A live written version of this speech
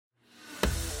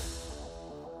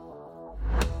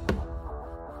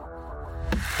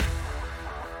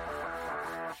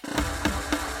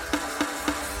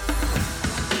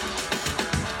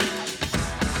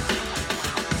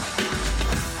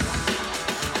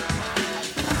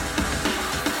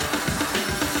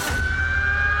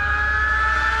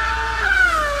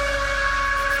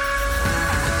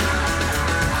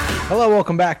Hello,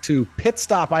 welcome back to Pit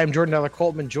Stop. I am Jordan Tyler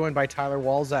Coltman, joined by Tyler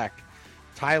Walzak.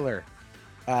 Tyler,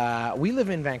 we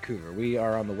live in Vancouver. We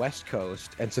are on the West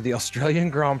Coast, and so the Australian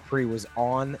Grand Prix was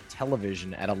on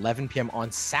television at 11 p.m.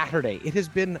 on Saturday. It has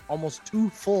been almost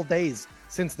 2 full days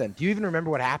since then. Do you even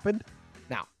remember what happened?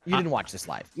 Now, you didn't watch this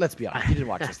live. Let's be honest. You didn't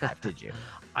watch this live, did you?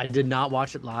 I did not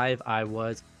watch it live. I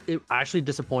was actually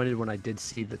disappointed when I did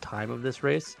see the time of this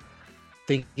race,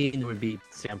 thinking it would be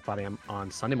 5 a.m.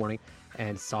 on Sunday morning,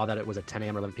 and saw that it was a 10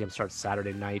 a.m. or 11 p.m. start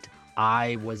Saturday night.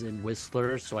 I was in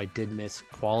Whistler, so I did miss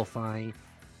qualifying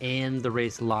and the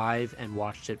race live, and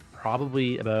watched it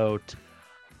probably about,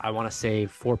 I want to say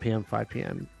 4 p.m., 5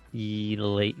 p.m.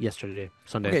 late yesterday,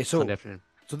 Sunday afternoon.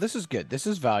 So this is good. This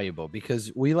is valuable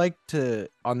because we like to,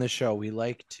 on this show, we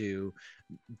like to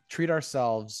treat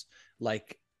ourselves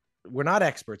like we're not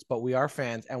experts, but we are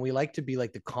fans, and we like to be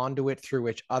like the conduit through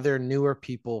which other newer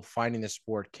people finding the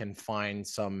sport can find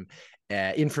some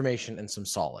information and some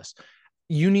solace.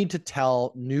 You need to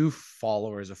tell new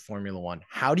followers of Formula One,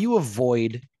 how do you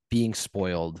avoid being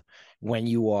spoiled when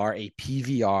you are a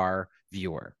PVR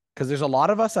viewer? Because there's a lot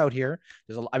of us out here.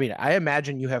 I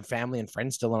imagine you have family and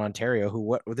friends still in Ontario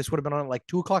who this would have been on at like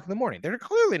 2 o'clock in the morning. They're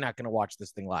clearly not going to watch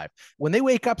this thing live. When they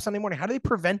wake up Sunday morning, how do they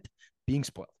prevent being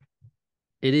spoiled?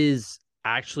 It is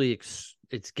actually,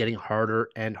 it's getting harder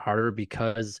and harder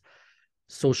because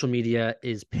social media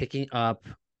is picking up,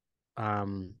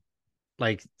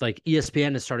 like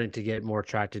ESPN is starting to get more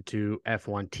attracted to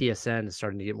F1. TSN is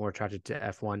starting to get more attracted to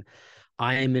F1.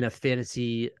 I am in a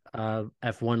fantasy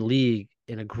F1 league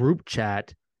in a group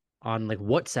chat on like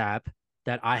WhatsApp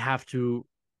that I have to.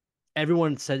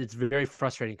 Everyone said it's very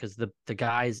frustrating because the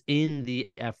guys in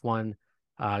the F1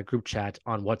 group chat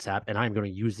on WhatsApp, and I'm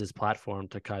going to use this platform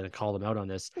to kind of call them out on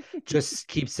this, just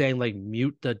keep saying like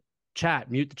mute the chat.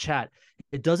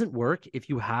 It doesn't work if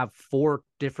you have 4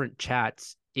 different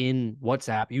chats in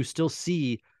WhatsApp. You still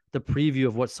see the preview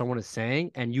of what someone is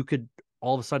saying, and you could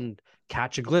all of a sudden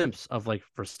catch a glimpse of like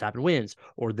Verstappen wins,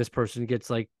 or this person gets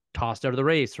like tossed out of the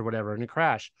race or whatever in a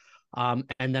crash. And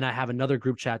then I have another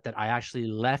group chat that I actually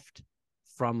left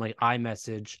from like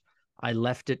iMessage. I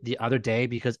left it the other day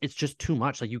because it's just too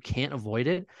much. Like, you can't avoid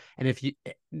it. And if you,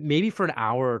 maybe for an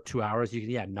hour or 2 hours, you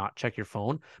can, not check your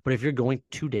phone. But if you're going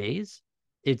 2 days,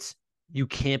 you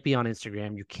can't be on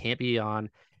Instagram. You can't be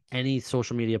on any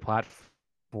social media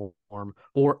platform,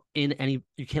 or you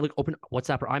can't like open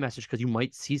WhatsApp or iMessage because you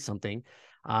might see something.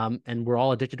 And we're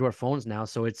all addicted to our phones now.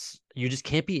 So you just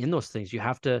can't be in those things. You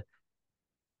have to.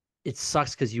 It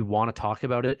sucks because you want to talk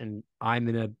about it, and I'm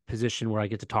in a position where I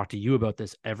get to talk to you about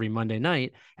this every Monday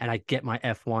night, and I get my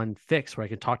F1 fix where I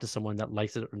can talk to someone that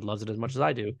likes it and loves it as much as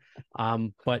I do.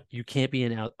 But you can't be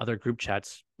in other group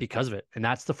chats because of it, and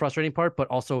that's the frustrating part. But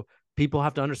also, people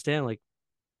have to understand, like,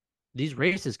 these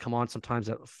races come on sometimes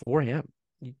at 4 a.m.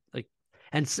 Like,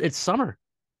 and it's summer.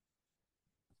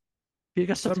 You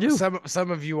got stuff to do. Some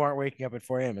of you aren't waking up at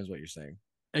 4 a.m. is what you're saying.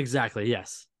 Exactly.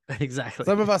 Yes. Exactly.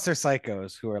 Some of us are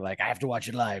psychos who are like, I have to watch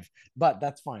it live, but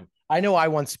that's fine. I know I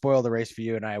once spoiled the race for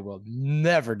you, and I will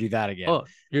never do that again. Oh,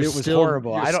 it was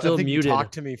horrible. I don't think muted. You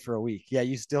talked to me for a week. Yeah,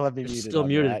 you still have me muted. Still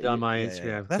muted on my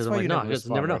Instagram. That's why you never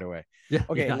respond right away. Yeah.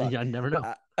 Okay. I never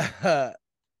know.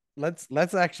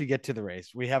 Let's actually get to the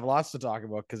race. We have lots to talk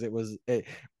about because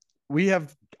we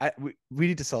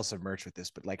need to sell some merch with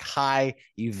this, but like, high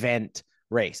event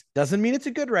race doesn't mean it's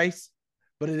a good race,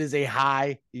 but it is a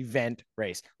high event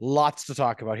race. Lots to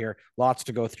talk about here. Lots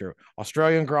to go through.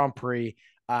 Australian Grand Prix.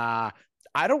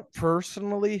 I don't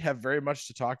personally have very much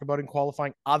to talk about in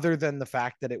qualifying, other than the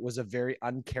fact that it was a very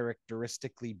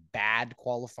uncharacteristically bad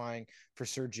qualifying for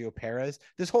Sergio Perez.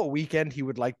 This whole weekend, he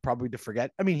would like probably to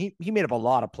forget. I mean, he made up a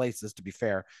lot of places, to be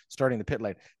fair, starting the pit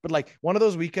lane. But like, one of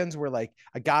those weekends where like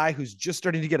a guy who's just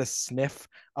starting to get a sniff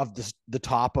of the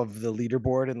top of the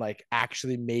leaderboard and like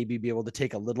actually maybe be able to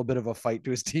take a little bit of a fight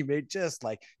to his teammate, just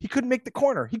like he couldn't make the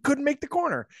corner.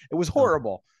 It was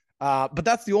horrible. But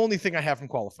that's the only thing I have from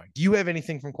qualifying. Do you have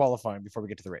anything from qualifying before we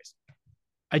get to the race?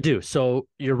 I do. So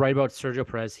you're right about Sergio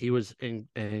Perez. He was in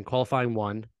qualifying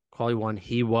quali one.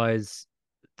 He was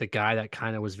the guy that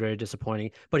kind of was very disappointing,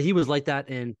 but he was like that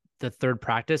in the third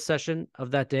practice session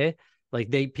of that day. Like,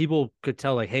 people could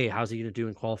tell, like, hey, how's he going to do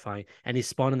in qualifying? And he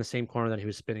spun in the same corner that he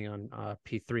was spinning on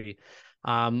P3.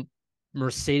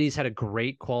 Mercedes had a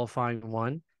great qualifying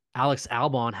one. Alex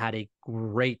Albon had a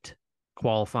great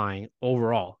qualifying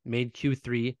overall, made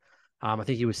Q3. I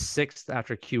think he was 6th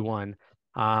after Q1.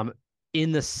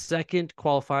 In the second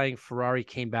qualifying, Ferrari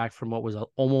came back from what was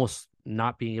almost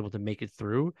not being able to make it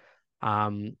through.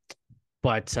 But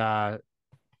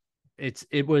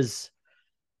it was,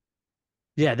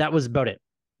 that was about it.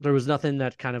 There was nothing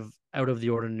that kind of out of the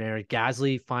ordinary.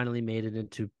 Gasly finally made it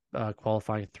into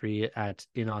qualifying 3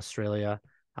 in Australia.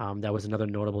 That was another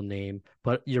notable name.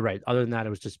 But you're right. Other than that, it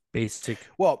was just basic.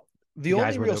 Well, the The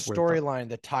guys only real were the storyline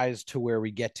that ties to where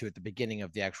we get to at the beginning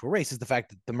of the actual race is the fact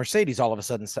that the Mercedes all of a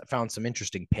sudden found some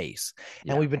interesting pace.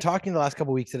 And yeah we've been talking the last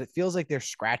couple of weeks that it feels like they're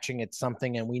scratching at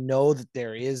something. And we know that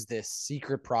there is this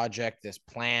secret project, this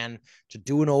plan to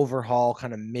do an overhaul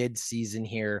kind of mid-season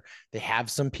here. They have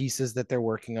some pieces that they're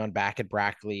working on back at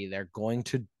Brackley. They're going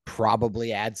to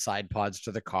probably add side pods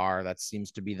to the car. That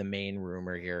seems to be the main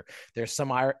rumor here. There's some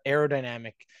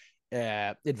aerodynamic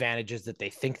advantages that they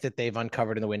think that they've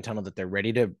uncovered in the wind tunnel that they're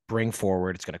ready to bring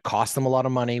forward. It's going to cost them a lot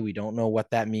of money. We don't know what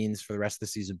that means for the rest of the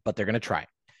season, but they're going to try.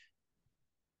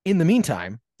 In the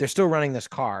meantime, they're still running this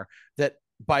car that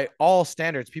by all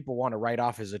standards people want to write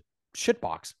off as a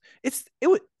shitbox.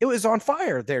 It was on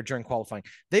fire there during qualifying.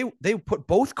 They put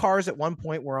both cars at one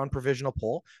point were on provisional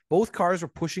pole. Both cars were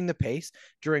pushing the pace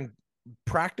during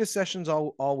practice sessions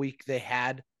all week. They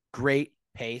had great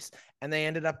pace, and they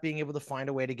ended up being able to find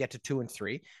a way to get to 2 and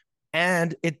 3.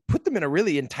 And it put them in a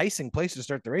really enticing place to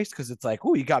start the race because it's like,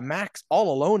 oh, you got Max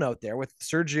all alone out there with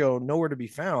Sergio nowhere to be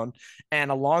found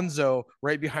and Alonso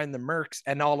right behind the Mercs.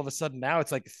 And all of a sudden now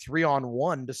it's like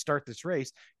 3-on-1 to start this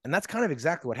race. And that's kind of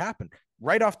exactly what happened.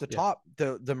 Right off the top,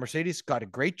 the Mercedes got a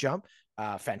great jump.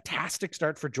 Fantastic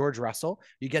start for George Russell.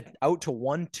 You get out to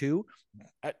 1-2,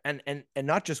 and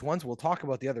not just once. We'll talk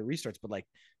about the other restarts, but like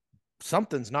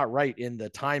something's not right in the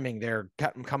timing. They're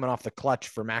coming off the clutch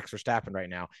for Max Verstappen right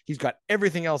now. He's got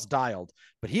everything else dialed,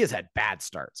 but he has had bad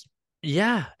starts.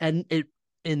 Yeah, and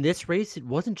in this race, it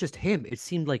wasn't just him. It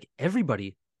seemed like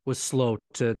everybody was slow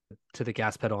to the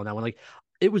gas pedal on that one. Like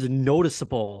it was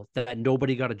noticeable that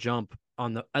nobody got a jump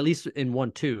on the at least in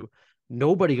 1-2.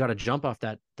 Nobody got a jump off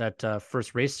that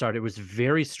first race start. It was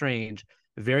very strange,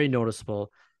 very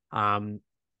noticeable.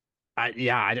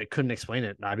 I couldn't explain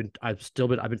it. I've been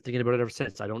thinking about it ever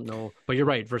since. I don't know, but you're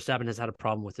right. Verstappen has had a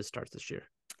problem with his starts this year.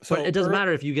 So but it doesn't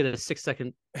matter if you get a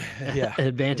 6-second yeah,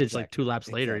 advantage exactly, like 2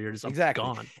 laps later. You're just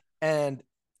gone. And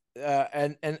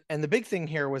the big thing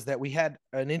here was that we had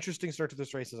an interesting start to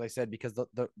this race, as I said, because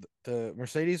the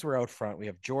Mercedes were out front. We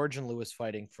have George and Lewis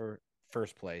fighting for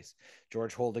first place,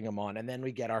 George holding them on, and then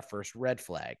we get our first red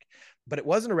flag. But it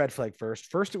wasn't a red flag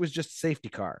first it was just a safety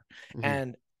car.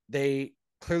 And they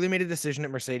clearly made a decision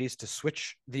at Mercedes to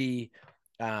switch the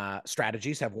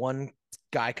strategies, have one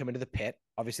guy come into the pit.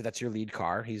 Obviously, that's your lead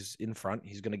car. He's in front.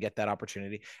 He's going to get that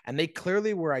opportunity. And they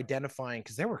clearly were identifying,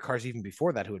 because there were cars even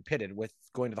before that who had pitted with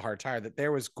going to the hard tire, that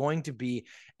there was going to be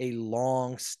a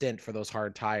long stint for those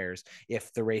hard tires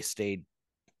if the race stayed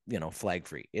flag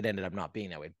free. It ended up not being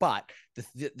that way. But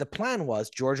the plan was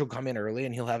George will come in early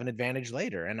and he'll have an advantage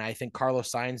later. And I think Carlos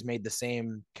Sainz made the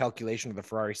same calculation of the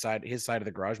Ferrari side, his side of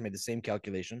the garage made the same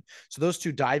calculation. So those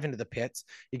two dive into the pits.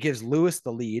 It gives Lewis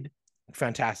the lead.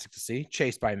 Fantastic to see,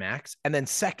 chased by Max. And then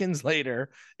seconds later,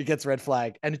 it gets red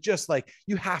flag. And it's just like,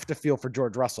 you have to feel for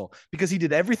George Russell because he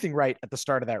did everything right at the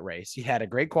start of that race. He had a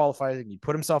great qualifying. He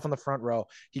put himself on the front row.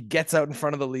 He gets out in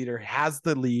front of the leader, has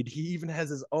the lead. He even has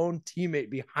his own teammate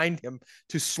behind him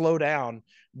to slow down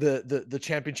the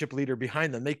championship leader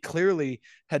behind them. They clearly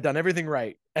had done everything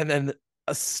right. And then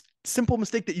a simple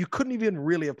mistake that you couldn't even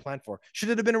really have planned for. Should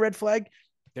it have been a red flag?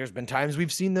 There's been times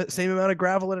we've seen the same amount of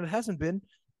gravel and it hasn't been.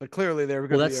 But clearly they were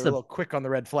going to be a little quick on the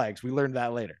red flags. We learned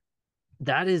that later.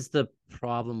 That is the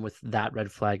problem with that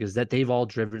red flag, is that they've all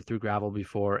driven through gravel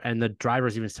before. And the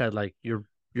drivers even said, like, you're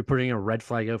putting a red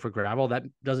flag out for gravel. That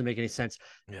doesn't make any sense.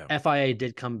 Yeah. FIA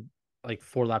did come like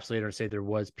 4 laps later and say there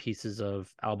was pieces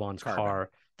of Albon's car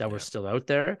that were still out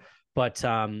there. But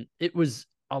it was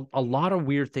a lot of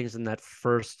weird things in that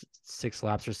first 6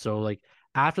 laps or so. Like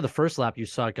after the first lap, you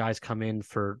saw guys come in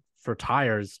for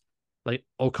tires, like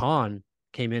Ocon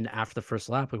came in after the first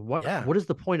lap. Like what is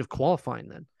the point of qualifying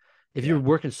then? If you're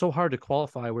working so hard to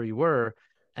qualify where you were,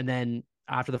 and then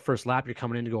after the first lap, you're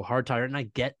coming in to go hard tire. And I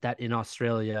get that in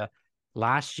Australia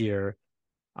last year,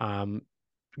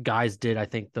 guys did, I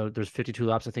think there's 52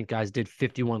 laps. I think guys did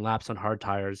 51 laps on hard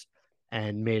tires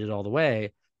and made it all the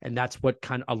way. And that's what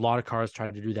a lot of cars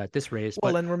tried to do that this race.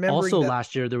 Well, but and remembering also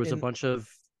last year, there was a bunch of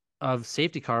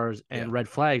safety cars and red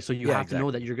flags. So you have to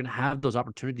know that you're going to have those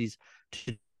opportunities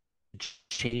to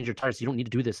change your tires. You don't need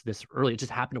to do this early. It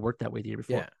just happened to work that way the year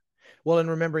before. Yeah. Well, and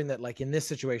remembering that, like in this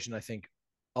situation, I think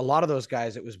a lot of those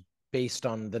guys, it was based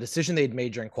on the decision they'd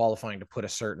made during qualifying to put a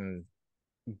certain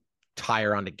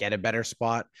tire on to get a better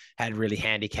spot, had really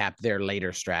handicapped their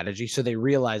later strategy. So they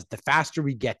realized the faster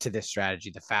we get to this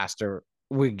strategy, the faster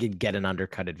we could get an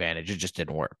undercut advantage. It just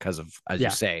didn't work because of, as you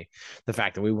say, the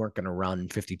fact that we weren't going to run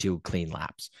 52 clean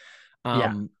laps.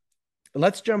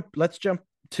 Let's jump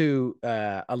to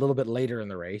a little bit later in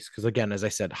the race because again, as I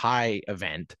said, high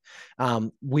event.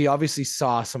 We obviously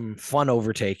saw some fun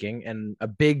overtaking, and a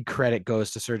big credit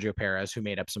goes to Sergio Perez, who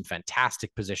made up some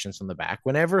fantastic positions from the back.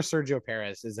 Whenever Sergio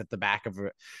Perez is at the back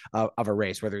of a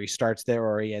race, whether he starts there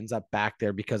or he ends up back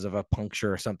there because of a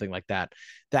puncture or something like that,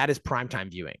 that is primetime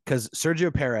viewing because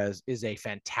Sergio Perez is a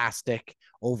fantastic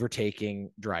overtaking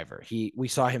driver. We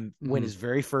saw him win his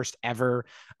very first ever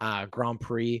Grand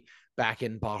Prix back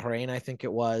in Bahrain, I think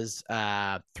it was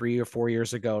 3 or 4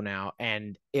 years ago now.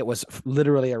 And it was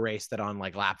literally a race that on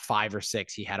like lap 5 or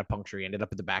 6, he had a puncture. He ended up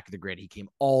at the back of the grid. He came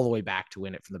all the way back to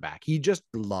win it from the back. He just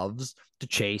loves to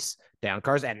chase down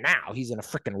cars. And now he's in a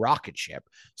freaking rocket ship.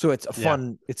 So it's a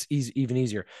fun, it's easy, even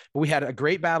easier. But we had a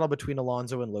great battle between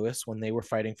Alonso and Lewis when they were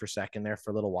fighting for second there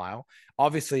for a little while.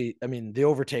 Obviously, I mean, the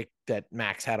overtake that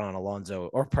Max had on Alonso,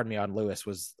 or pardon me, on Lewis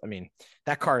was, I mean,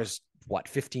 that car is what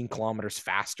 15 kilometers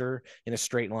faster in a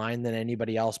straight line than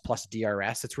anybody else plus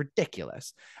DRS. It's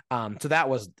ridiculous. So that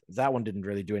one didn't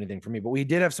really do anything for me, but we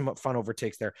did have some fun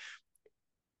overtakes there.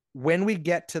 When we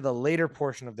get to the later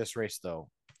portion of this race, though,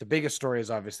 the biggest story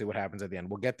is obviously what happens at the end.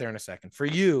 We'll get there in a second. For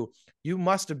you, you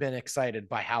must have been excited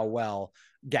by how well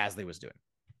Gasly was doing.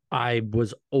 I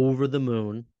was over the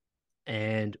moon,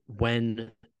 and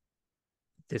when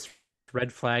this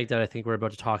red flag that I think we're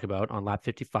about to talk about on lap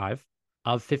 55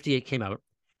 of 58 came out,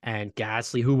 and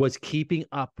Gasly, who was keeping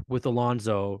up with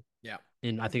Alonso,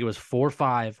 in I think it was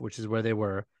 4-5, which is where they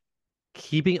were,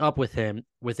 keeping up with him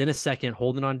within a second,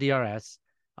 holding on DRS.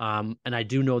 And I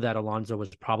do know that Alonso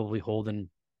was probably holding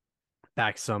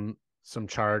back some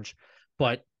charge,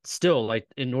 but still, like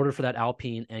in order for that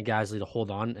Alpine and Gasly to hold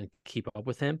on and keep up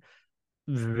with him,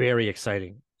 very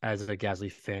exciting as a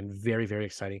Gasly fan. Very, very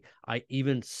exciting. I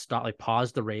even stopped, like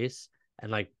paused the race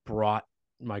and like brought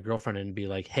my girlfriend in and be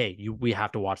like, hey, we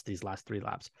have to watch these last 3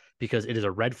 laps because it is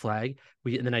a red flag.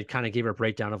 And then I kind of gave her a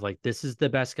breakdown of like, this is the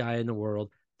best guy in the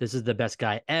world. This is the best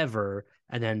guy ever.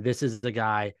 And then this is the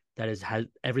guy that has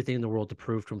everything in the world to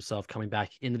prove to himself coming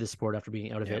back into the sport after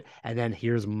being out of it. And then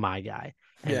here's my guy.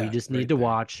 And we just need to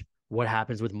watch what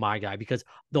happens with my guy, because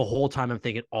the whole time I'm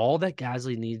thinking all that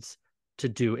Gasly needs to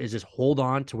do is just hold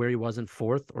on to where he was in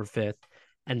 4th or 5th,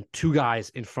 and 2 guys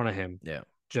in front of him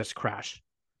just crash.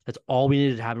 That's all we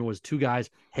needed to happen was 2 guys,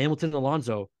 Hamilton and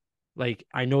Alonso. Like,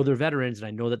 I know they're veterans and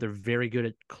I know that they're very good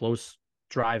at close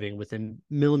driving within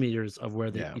millimeters of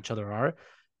where each other are.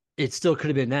 It still could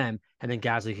have been them, and then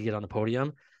Gasly could get on the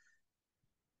podium.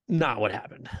 Not what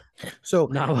happened. So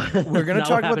we're going to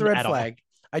talk about the red flag. All.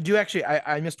 I do actually,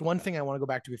 I missed one thing I want to go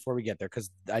back to before we get there, because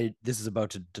this is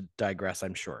about to digress,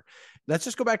 I'm sure. Let's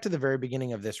just go back to the very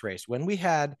beginning of this race. When we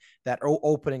had that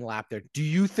opening lap there, do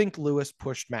you think Lewis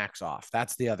pushed Max off?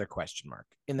 That's the other question mark.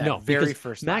 In that very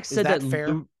first Max lap. Said is that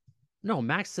fair? No,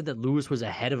 Max said that Lewis was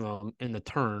ahead of him in the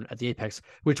turn at the apex,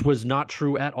 which was not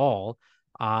true at all.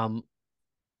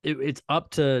 It was up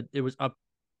to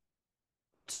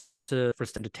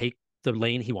Verstappen to take the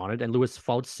lane he wanted, and Lewis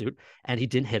followed suit, and he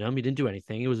didn't hit him. He didn't do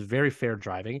anything. It was very fair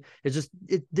driving. It's just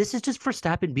this is just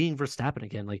Verstappen being Verstappen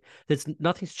again. Like,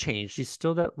 nothing's changed. He's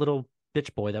still that little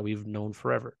bitch boy that we've known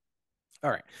forever.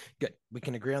 All right, good. We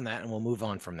can agree on that, and we'll move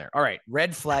on from there. All right,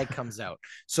 red flag comes out.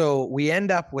 So we end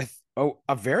up with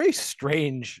a very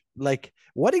strange, like,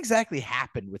 what exactly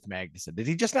happened with Magnussen? Did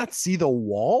he just not see the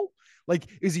wall? Like,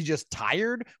 is he just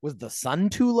tired? Was the sun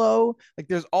too low? Like,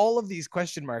 there's all of these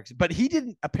question marks, but he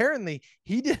didn't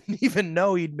even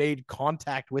know he'd made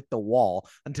contact with the wall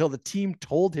until the team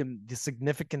told him the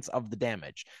significance of the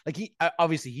damage. Like, he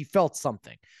obviously he felt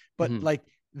something, but like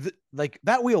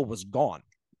that wheel was gone.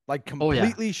 Like,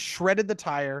 completely shredded the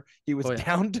tire. He was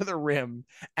down to the rim.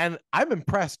 And I'm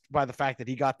impressed by the fact that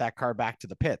he got that car back to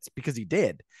the pits, because he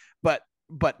did, but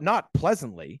not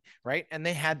pleasantly, right? And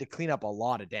they had to clean up a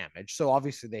lot of damage. So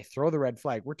obviously they throw the red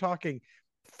flag. We're talking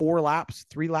 3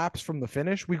 laps from the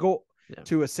finish. We go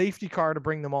to a safety car to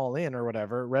bring them all in or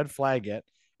whatever, red flag it.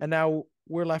 And now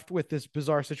we're left with this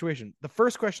bizarre situation. The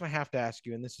first question I have to ask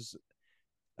you, and this is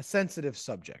a sensitive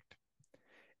subject,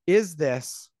 is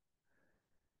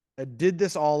did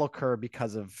this all occur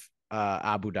because of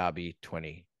Abu Dhabi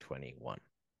 2021?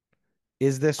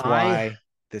 Is this why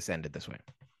this ended this way?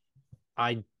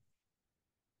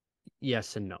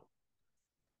 Yes and no.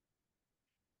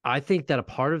 I think that a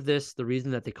part of this, the reason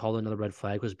that they called another red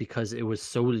flag, was because it was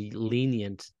so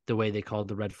lenient the way they called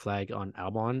the red flag on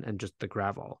Albon and just the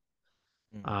gravel.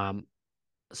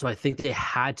 So I think they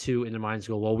had to, in their minds,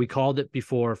 go, well, we called it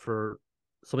before for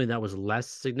something that was less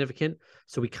significant,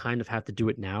 so we kind of have to do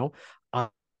it now.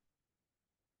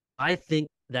 I think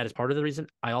that is part of the reason.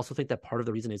 I also think that part of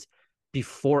the reason is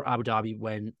before Abu Dhabi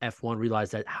when F1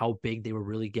 realized that how big they were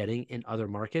really getting in other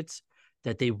markets,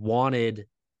 that they wanted.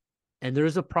 And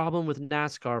there's a problem with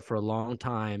NASCAR for a long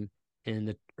time in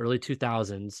the early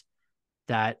 2000s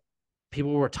that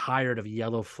people were tired of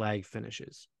yellow flag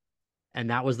finishes. And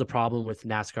that was the problem with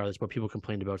NASCAR. That's what people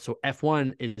complained about. So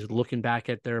F1 is looking back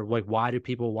at their, like, why do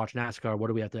people watch NASCAR? What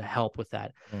do we have to help with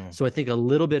that? Mm. So I think a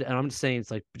little bit, and I'm just saying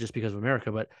it's like just because of America,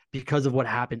 but because of what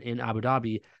happened in Abu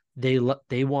Dhabi,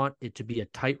 they want it to be a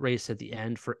tight race at the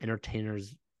end for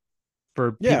entertainers,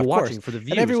 for Yeah, people of course. watching, for the And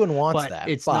views. everyone wants But that.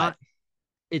 it's But not,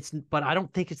 but I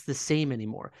don't think it's the same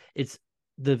anymore. It's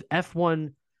the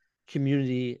F1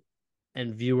 community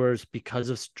and viewers, because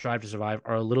of Drive to Survive,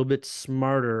 are a little bit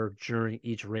smarter during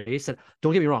each race. And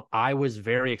don't get me wrong, I was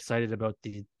very excited about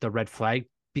the red flag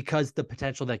because the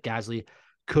potential that Gasly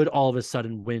could all of a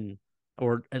sudden win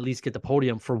or at least get the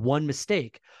podium for one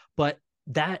mistake. But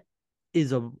that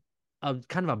is a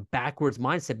kind of a backwards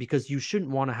mindset, because you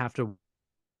shouldn't want to have to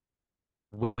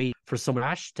wait for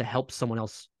someone to help someone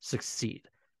else succeed.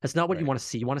 That's not what you right, want to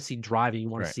see. You want to see driving.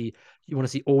 right. You want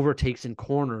to see overtakes in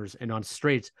corners and on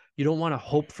straights. You don't want to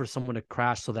hope for someone to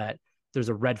crash so that there's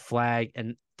a red flag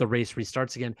and the race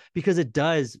restarts again, because it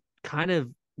does kind of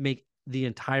make the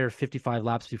entire 55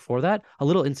 laps before that a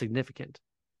little insignificant.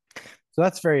 So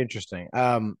that's very interesting.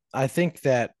 I think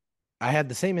that I had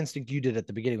the same instinct you did at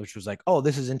the beginning, which was like, oh,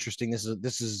 this is interesting.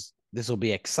 This will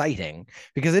be exciting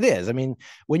because it is. I mean,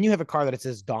 when you have a car that is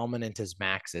as dominant as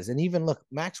Max is, and even look,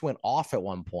 Max went off at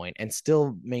one point and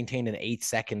still maintained an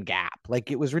 8-second gap. Like,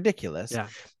 it was ridiculous. Yeah.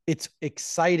 It's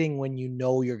exciting when you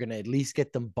know you're going to at least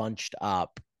get them bunched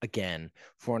up again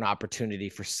for an opportunity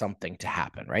for something to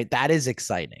happen, right? That is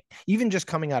exciting. Even just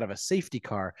coming out of a safety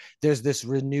car, there's this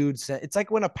renewed sense. It's like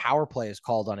when a power play is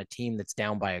called on a team that's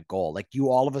down by a goal. Like,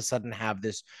 you all of a sudden have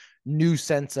this new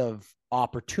sense of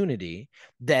opportunity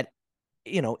that,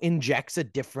 injects a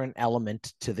different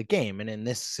element to the game. And in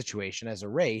this situation, as a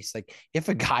race, like, if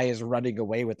a guy is running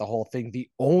away with the whole thing, the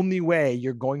only way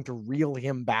you're going to reel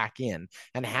him back in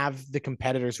and have the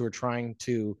competitors who are trying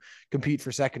to compete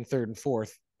for second, third, and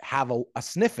fourth have a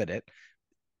sniff at it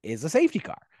is a safety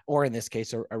car, or in this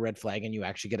case, a red flag, and you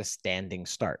actually get a standing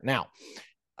start. Now,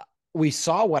 we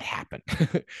saw what happened.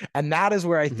 And that is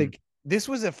where I think this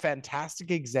was a fantastic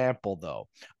example, though,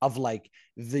 of like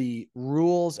the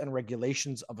rules and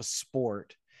regulations of a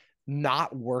sport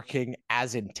not working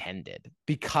as intended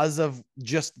because of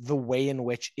just the way in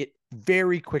which it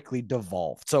very quickly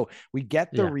devolved. So we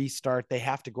get the Yeah. restart. They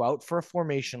have to go out for a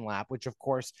formation lap, which of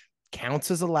course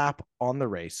counts as a lap on the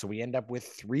race. So we end up with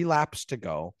 3 laps to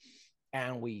go,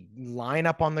 and we line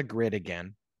up on the grid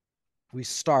again. We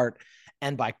start,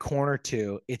 and by corner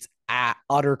 2, it's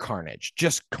utter carnage,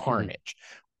 just carnage.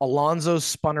 Alonso's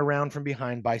spun around from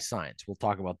behind by Sainz. We'll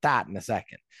talk about that in a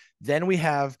second. Then we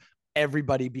have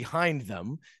everybody behind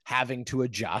them having to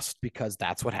adjust, because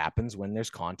that's what happens when there's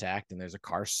contact and there's a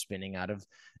car spinning out of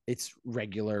its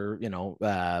regular,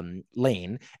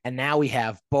 lane. And now we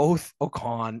have both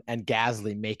Ocon and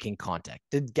Gasly making contact.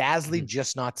 Did Gasly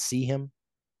just not see him?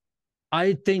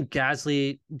 I think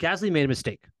Gasly made a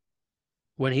mistake.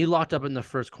 When he locked up in the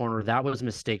first corner, that was a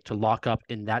mistake to lock up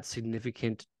in that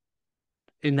significant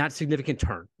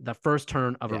turn, the first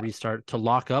turn of a Yeah. restart, to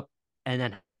lock up and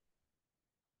then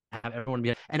have everyone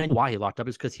be. And then why he locked up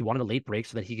is because he wanted a late break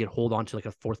so that he could hold on to like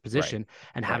a fourth Right. position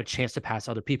and have a Right. chance to pass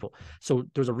other people. So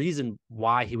there's a reason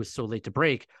why he was so late to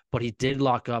break, but he did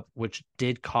lock up, which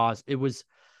did cause, it was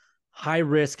high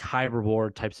risk, high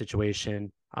reward type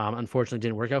situation. Unfortunately,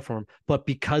 didn't work out for him. But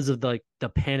because of the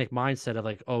panic mindset of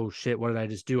like, oh shit, what did I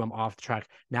just do? I'm off the track.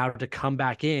 Now to come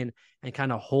back in and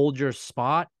kind of hold your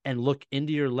spot and look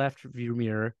into your left view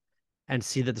mirror and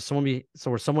see that there's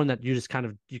someone that you kind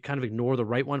of ignore the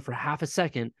right one for half a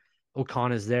second.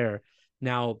 Ocon is there.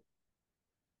 Now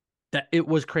that it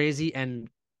was crazy, and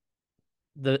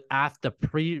the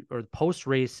pre or post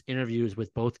race interviews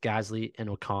with both Gasly and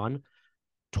Ocon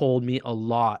told me a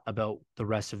lot about the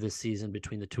rest of this season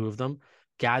between the two of them.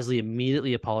 Gasly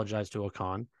immediately apologized to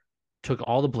Ocon, took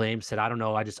all the blame, said, I don't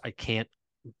know, I can't,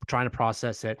 I'm trying to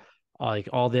process it, like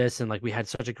all this. And like, we had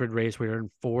such a good race. We were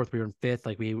in fourth, we were in fifth.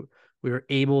 Like we were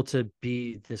able to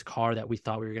be this car that we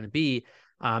thought we were going to be.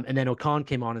 And then Ocon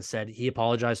came on and said, he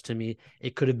apologized to me.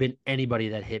 It could have been anybody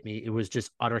that hit me. It was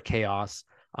just utter chaos.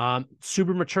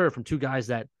 Super mature from two guys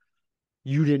that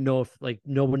you didn't know if, like,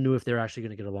 no one knew if they're actually going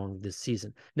to get along this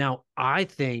season. Now, I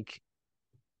think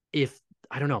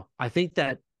I don't know, I think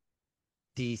that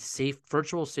the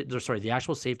the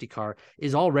actual safety car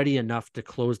is already enough to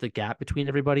close the gap between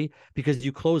everybody, because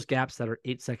you close gaps that are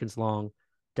 8 seconds long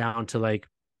down to like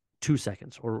 2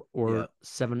 seconds or Yeah.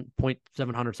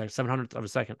 7.700 seconds, 700th of a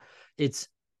second. It's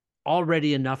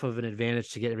already enough of an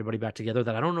advantage to get everybody back together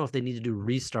that I don't know if they need to do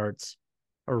restarts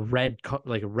or red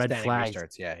Standing flags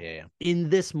restarts. Yeah, yeah, yeah. in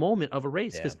this moment of a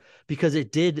race Yeah. because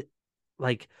it did,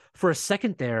 like, for a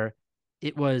second there,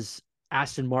 it was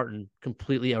Aston Martin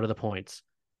completely out of the points.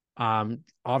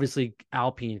 Obviously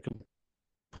Alpine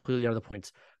completely out of the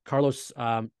points. Carlos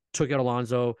took out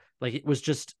Alonso. Like, it was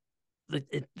just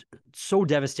so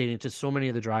devastating to so many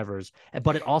of the drivers,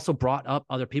 but it also brought up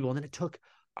other people, and then it took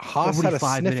Haas had a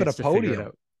 45 sniff at a minutes to figure it podium.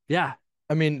 out. Yeah.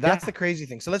 I mean, that's Yeah. the crazy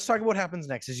thing. So let's talk about what happens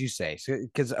next, as you say. So,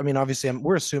 because I mean, obviously,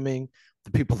 we're assuming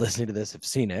the people listening to this have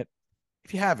seen it.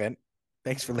 If you haven't,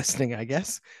 thanks for listening, I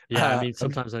guess. Yeah. I mean,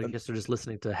 sometimes I guess they're just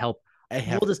listening to help. I We'll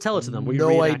have just tell it to them. We no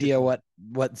reenact it idea for them.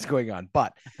 what's going on,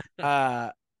 but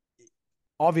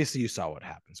obviously, you saw what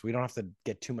happens. We don't have to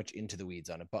get too much into the weeds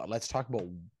on it, but let's talk about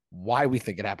why we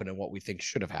think it happened and what we think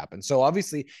should have happened. So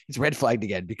obviously, it's red flagged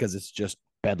again because it's just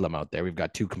bedlam out there. We've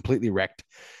got two completely wrecked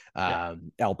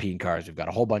Alpine cars. We've got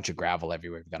a whole bunch of gravel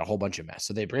everywhere. We've got a whole bunch of mess.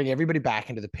 So they bring everybody back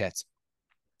into the pits.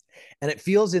 And it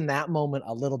feels in that moment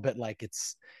a little bit like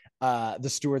it's the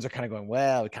stewards are kind of going,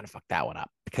 well, we kind of fucked that one up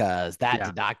because that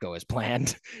did not go as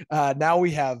planned. Now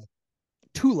we have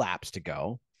 2 laps to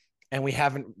go. And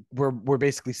we're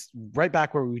basically right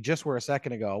back where we just were a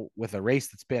second ago with a race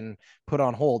that's been put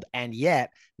on hold. And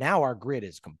yet now our grid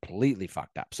is completely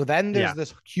fucked up. So then there's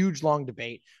this huge long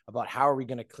debate about how are we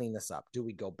going to clean this up? Do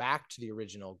we go back to the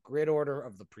original grid order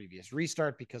of the previous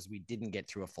restart because we didn't get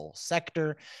through a full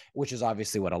sector, which is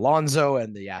obviously what Alonso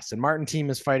and the Aston Martin team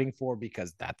is fighting for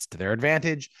because that's to their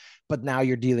advantage. But now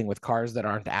you're dealing with cars that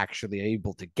aren't actually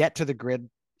able to get to the grid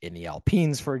in the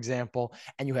Alpines, for example,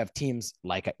 and you have teams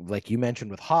like you mentioned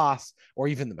with Haas or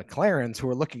even the McLarens who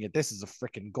are looking at this as a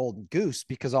freaking golden goose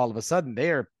because all of a sudden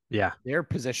their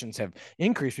positions have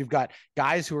increased. We've got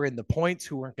guys who are in the points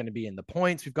who weren't going to be in the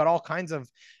points. We've got all kinds of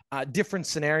different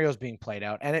scenarios being played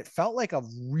out, and it felt like a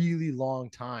really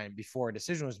long time before a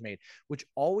decision was made, which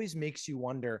always makes you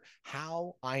wonder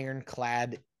how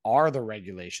ironclad are the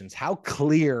regulations? How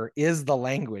clear is the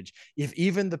language if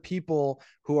even the people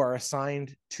who are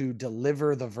assigned to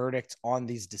deliver the verdicts on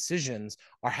these decisions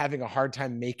are having a hard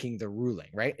time making the ruling,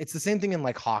 right? It's the same thing in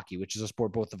like hockey, which is a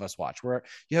sport both of us watch, where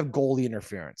you have goalie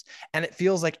interference. And it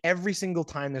feels like every single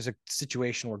time there's a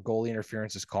situation where goalie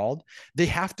interference is called, they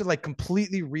have to like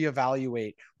completely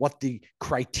reevaluate what the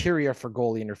criteria for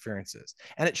goalie interference is.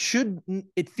 And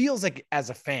it feels like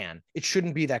as a fan, it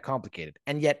shouldn't be that complicated.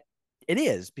 And yet it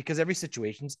is because every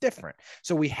situation is different.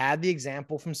 So we had the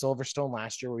example from Silverstone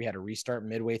last year where we had a restart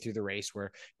midway through the race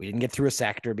where we didn't get through a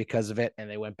sector because of it. And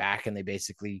they went back and they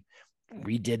basically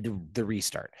redid the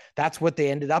restart. That's what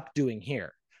they ended up doing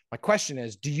here. My question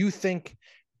is, do you think,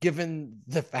 given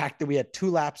the fact that we had 2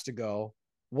 laps to go,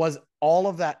 was all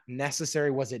of that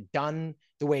necessary? Was it done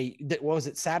the way that, was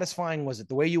it satisfying? Was it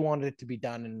the way you wanted it to be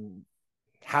done? And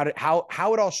how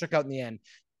it all shook out in the end?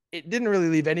 It didn't really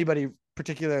leave anybody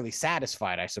particularly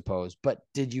satisfied, I suppose, but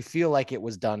did you feel like it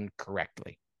was done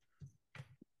correctly?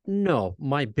 No,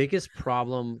 my biggest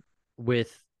problem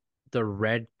with the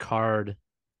red card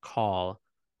call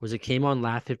was it came on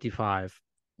lap 55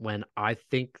 when I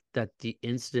think that the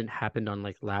incident happened on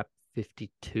like lap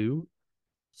 52.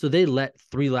 So they let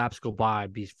 3 laps go by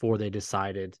before they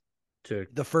decided to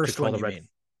the first to call one, the you mean?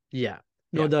 Yeah.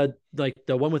 No,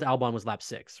 the one with Albon was lap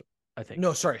 6, I think.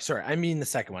 No, sorry. I mean the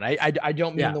second one. I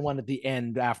don't mean the one at the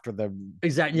end after the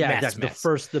exactly. Yeah, exactly. Mess. The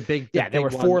first, the big. There were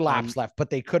 4 laps left, but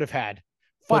they could have had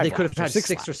 5. But they could have had 6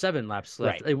 laps. or 7 laps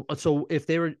left. Right. So if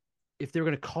they were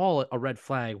going to call it a red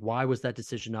flag, why was that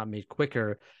decision not made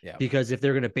quicker? Yeah. Because if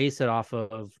they're going to base it off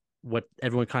of what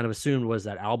everyone kind of assumed was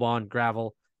that Albon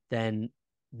gravel, then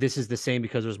this is the same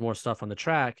because there's more stuff on the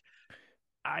track.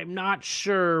 I'm not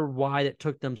sure why it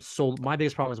took them so. My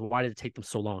biggest problem is why did it take them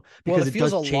so long? Because it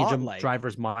does change a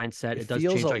driver's mindset. It does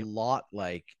change a lot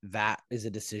like that is a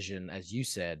decision, as you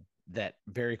said, that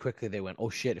very quickly they went,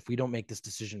 oh shit, if we don't make this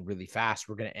decision really fast,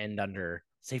 we're going to end under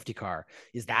safety car.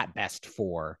 Is that best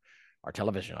for our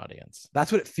television audience?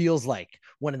 That's what it feels like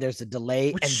when there's a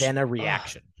delay and then a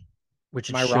reaction. Which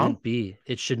it shouldn't be.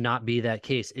 It should not be that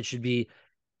case. It should be,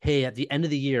 hey, at the end of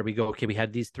the year, we go, okay, we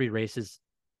had these 3 races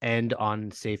end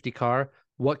on safety car.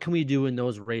 What can we do in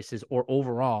those races or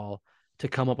overall to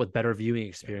come up with better viewing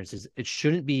experiences? It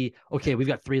shouldn't be, okay, we've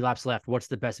got 3 laps left. What's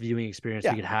the best viewing experience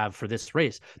we could have for this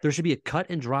race? There should be a cut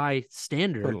and dry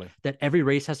standard that every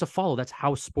race has to follow. That's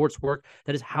how sports work.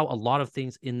 That is how a lot of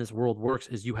things in this world works,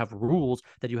 is you have rules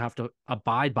that you have to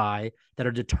abide by that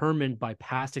are determined by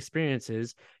past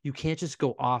experiences. You can't just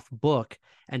go off book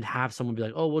and have someone be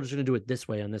like, oh, we're just going to do it this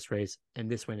way on this race and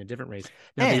this way in a different race.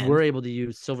 Now, they were And able to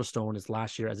use Silverstone as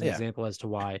last year as an yeah, example as to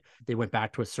why they went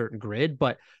back to a certain grid,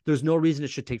 but there's no reason it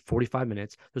should take 45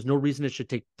 minutes. There's no reason it should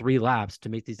take 3 laps to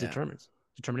make these yeah.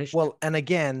 determinations. Well, and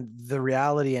again, the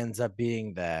reality ends up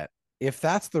being that if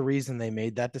that's the reason they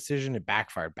made that decision, it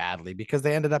backfired badly because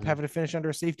they ended up Mhm. having to finish under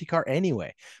a safety car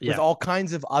anyway, with Yeah. all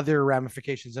kinds of other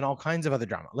ramifications and all kinds of other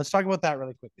drama. Let's talk about that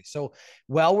really quickly. So,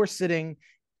 while we're sitting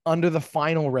under the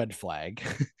final red flag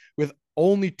with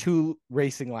only 2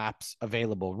 racing laps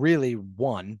available, really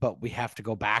one, but we have to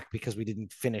go back because we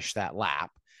didn't finish that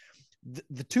lap.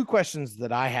 The 2 questions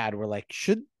that I had were like,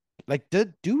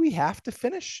 do we have to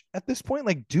finish at this point?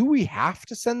 Like, do we have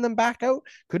to send them back out?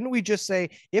 Couldn't we just say,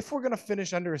 if we're going to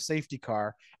finish under a safety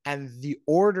car and the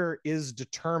order is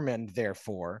determined,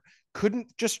 therefore,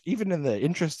 couldn't just, even in the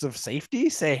interests of safety,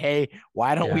 say, hey,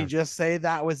 why don't we Yeah. just say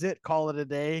that was it, call it a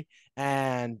day,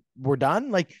 and we're done?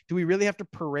 Like, do we really have to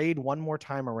parade one more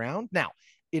time around? Now,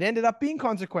 it ended up being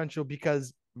consequential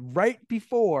because right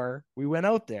before we went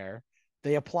out there,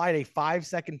 they applied a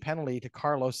 5-second penalty to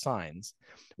Carlos Sainz,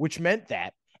 which meant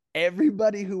that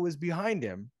everybody who was behind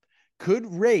him could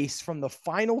race from the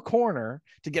final corner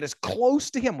to get as close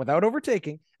to him without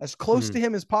overtaking, as close to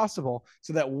him as possible,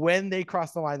 so that when they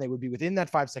crossed the line, they would be within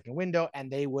that 5-second window and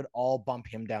they would all bump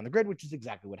him down the grid, which is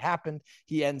exactly what happened.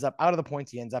 He ends up out of the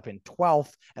points. He ends up in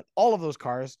 12th, and all of those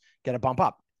cars get a bump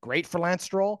up. Great for Lance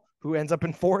Stroll, who ends up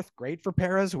in 4th. Great for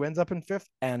Perez, who ends up in 5th,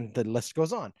 and the list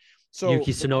goes on. So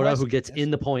Yuki the Tsunoda, who question gets is,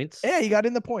 in the points. yeah, he got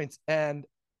in the points. And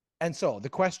so the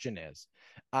question is,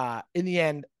 in the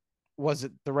end, was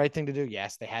it the right thing to do?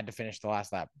 Yes, they had to finish the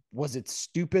last lap. Was it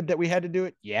stupid that we had to do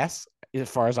it? Yes. As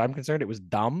far as I'm concerned, it was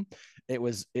dumb.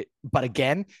 But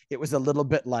again, it was a little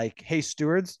bit like, hey,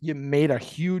 stewards, you made a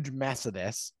huge mess of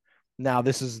this. Now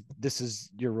this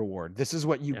is your reward. This is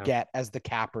what you Yeah. get as the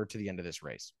capper to the end of this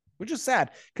race, which is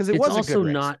sad because it It's was a good also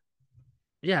race. not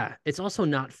Yeah, it's also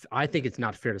not. I think it's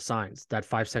not fair to Sainz that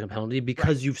 5 second penalty Right.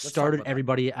 because you've Let's talk started about that.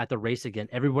 everybody at the race again.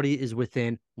 Everybody is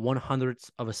within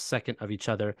 100ths of a second of each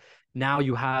other. Now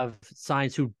you have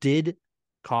Sainz who did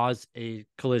cause a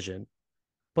collision,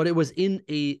 but it was in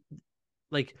a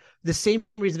like the same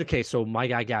reason. Okay, so my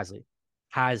guy Gasly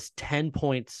has 10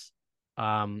 points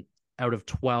out of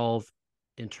 12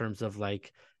 in terms of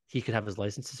like he could have his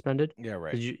license suspended. Yeah,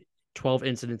 right. Did you 12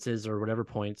 incidences or whatever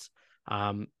points?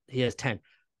 He has 10.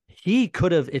 He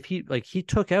could have, if he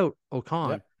took out Ocon,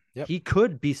 Yep. Yep. he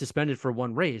could be suspended for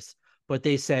one race, but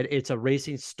they said it's a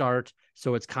racing start,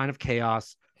 so it's kind of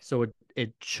chaos. So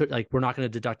it should like we're not going to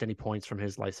deduct any points from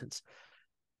his license.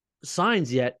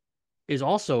 Sainz yet is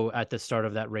also at the start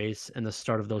of that race and the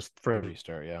start of those first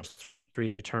Restart, yeah.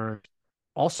 3 turns,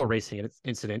 also racing an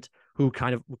incident, who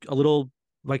kind of a little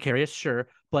vicarious, sure,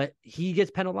 but he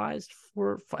gets penalized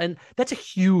and that's a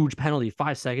huge penalty,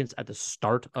 5 seconds at the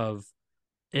start of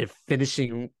it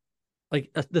finishing. Like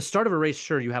the start of a race,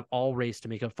 sure, you have all race to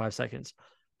make up 5 seconds,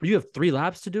 but you have 3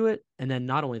 laps to do it, and then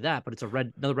not only that, but it's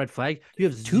another red flag. You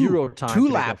have two zero time two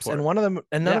to make up laps, for and it. none of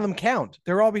Yeah, them count.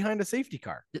 They're all behind a safety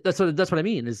car. that's what I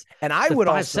mean. Is And the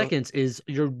 5 seconds is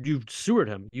you've sewered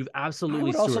him. You've I absolutely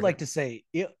would also sewered like him. to say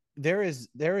there is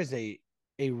a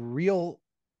real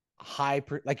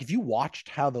like if you watched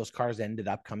how those cars ended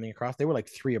up coming across, they were like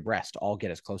 3 abreast to all get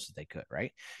as close as they could,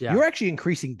 right? Yeah. You're actually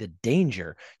increasing the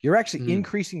danger. You're actually Mm.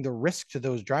 increasing the risk to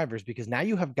those drivers because now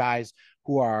you have guys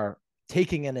who are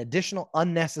taking an additional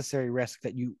unnecessary risk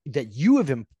that you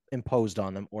have imposed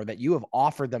on them, or that you have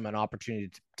offered them an opportunity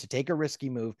to take a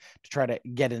risky move to try to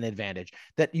get an advantage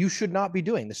that you should not be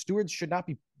doing. The stewards should not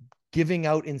be giving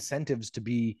out incentives to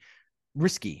be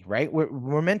risky, right?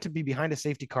 We're meant to be behind a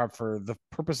safety car for the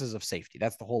purposes of safety.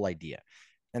 That's the whole idea.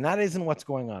 And that isn't what's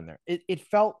going on there. It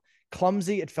felt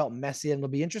clumsy. It felt messy. And it'll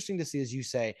be interesting to see, as you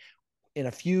say, in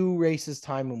a few races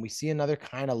time, when we see another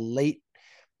kind of late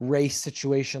race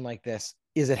situation like this,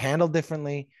 is it handled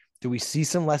differently? Do we see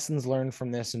some lessons learned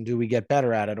from this, and do we get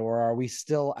better at it? Or are we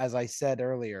still, as I said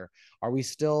earlier, are we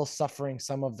still suffering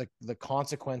some of the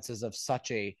consequences of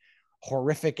such a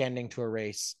horrific ending to a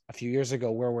race a few years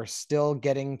ago, where we're still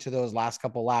getting to those last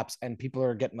couple laps and people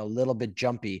are getting a little bit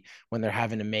jumpy when they're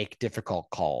having to make difficult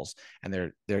calls, and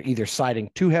they're either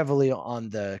siding too heavily on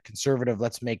the conservative,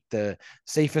 let's make the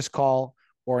safest call,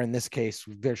 or in this case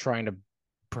they're trying to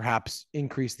perhaps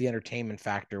increase the entertainment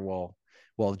factor while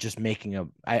just making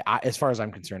as far as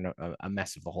I'm concerned, a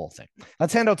mess of the whole thing.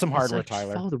 Let's hand out some It's hardware, like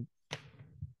Tyler.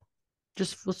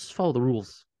 let's just follow the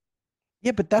rules.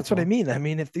 Yeah, but that's That's what I all. mean. I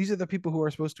mean, if these are the people who are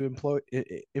supposed to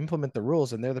implement the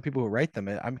rules and they're the people who write them,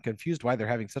 I'm confused why they're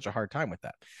having such a hard time with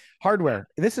that. Hardware,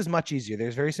 this is much easier.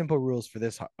 There's very simple rules for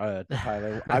this,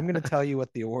 Tyler. I'm going to tell you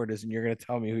what the award is, and you're going to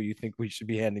tell me who you think we should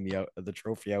be handing the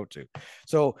trophy out to.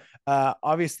 So,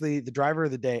 obviously, the driver of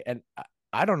the day, and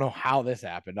I don't know how this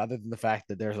happened, other than the fact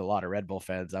that there's a lot of Red Bull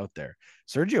fans out there.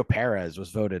 Sergio Perez was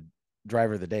voted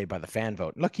driver of the day by the fan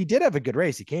vote. Look, he did have a good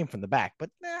race. He came from the back, but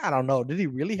I don't know. Did he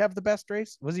really have the best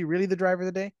race? Was he really the driver of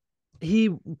the day? he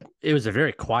it was a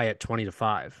very quiet 20-5.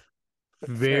 Fair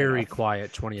Very enough.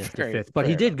 quiet 20th to Fair, 5th. But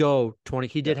he fair did enough. go 20.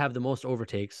 He Yeah. did have the most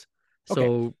overtakes. Okay.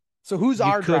 So So who's you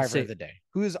our could driver of say, the day?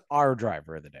 Who's our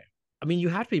driver of the day? I mean, you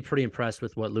have to be pretty impressed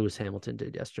with what Lewis Hamilton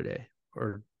did yesterday.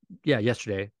 Or yeah,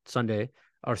 yesterday, Sunday,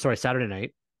 or sorry, Saturday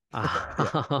night.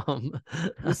 Yeah. Um,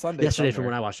 It was Sunday yesterday from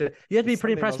somewhere. when I watched it. You have It to be was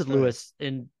pretty Sunday in impressed with Australia. Lewis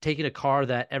in taking a car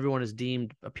that everyone has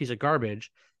deemed a piece of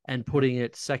garbage and Yeah. putting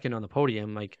it second on the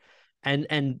podium,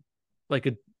 and like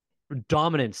a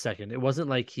dominant second. It wasn't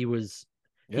like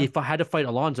Yeah. he had to fight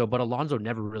Alonso, but Alonso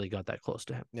never really got that close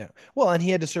to him. Yeah. Well, and he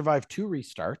had to survive two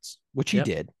restarts, which he Yep.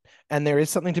 did. And there is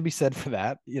something to be said for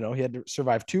that. He had to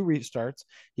survive two restarts.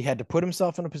 He had to put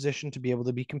himself in a position to be able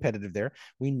to be competitive there.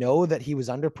 We know that he was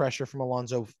under pressure from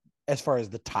Alonso as far as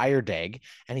the tire dag,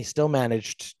 and he still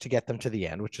managed to get them to the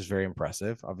end, which is very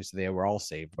impressive. Obviously, they were all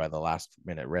saved by the last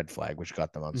minute red flag, which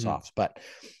got them on Mm-hmm. softs.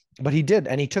 But he did,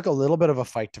 and he took a little bit of a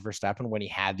fight to Verstappen when he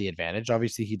had the advantage.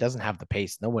 Obviously, he doesn't have the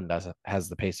pace. No one has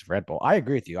the pace of Red Bull. I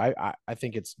agree with you. I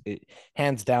think it's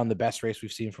hands down the best race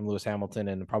we've seen from Lewis Hamilton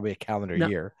in probably a calendar No,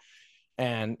 year,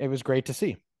 and it was great to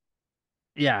see.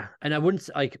 yeah, and I wouldn't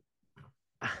like.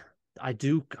 I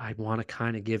do. I want to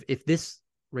kind of give if this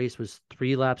race was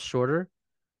 3 laps shorter,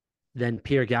 then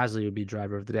Pierre Gasly would be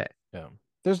driver of the day. Yeah.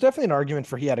 There's definitely an argument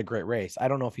for he had a great race. I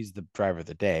don't know if he's the driver of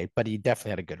the day, but he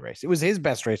definitely had a good race. It was his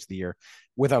best race of the year,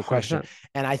 without question. 100%.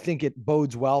 And I think it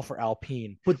bodes well for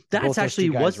Alpine. But Both that's those two actually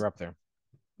guys what's are up there.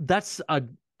 that's a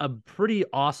pretty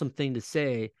awesome thing to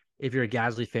say if you're a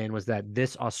Gasly fan, was that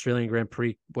this Australian Grand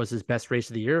Prix was his best race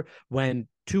of the year, when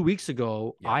 2 weeks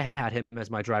ago Yeah. I had him as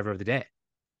my driver of the day,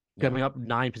 Yeah. coming up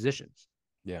 9 positions.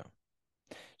 Yeah.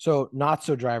 So not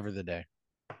so driver of the day.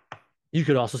 You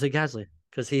could also say Gasly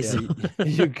because he's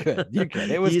You could.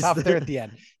 It was tough there at the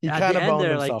end. He at kind the of end boned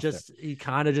there, like himself there. just he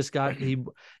kind of just got he.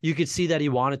 You could see that he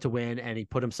wanted to win, and he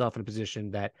put himself in a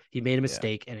position that he made a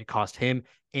mistake, and it cost him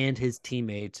and his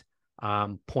teammate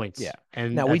points. Yeah.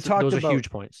 And Now we talked those are about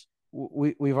huge points.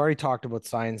 we've already talked about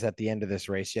signs at the end of this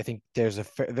race. I think there's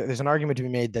an argument to be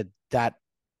made that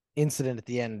incident at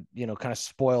the end, kind of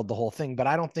spoiled the whole thing. But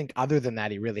I don't think, other than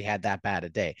that, he really had that bad a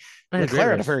day. And a great Leclerc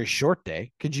had a race. very short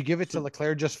day. Could you give it to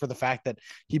Leclerc just for the fact that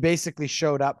he basically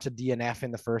showed up to DNF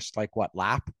in the first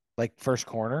lap, first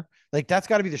corner? Like that's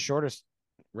got to be the shortest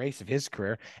race of his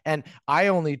career. And I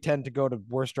only tend to go to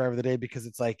worst driver of the day because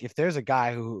it's like, if there's a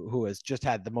guy who has just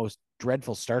had the most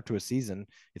dreadful start to a season,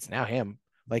 it's now him.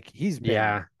 Like he's been,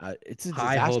 Yeah, it's a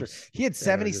high disaster. hopes. He had There just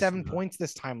 77 points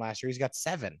this time last year. He's got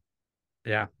 7.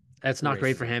 yeah, that's Two not great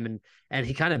races for in. him, and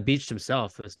he kind of beached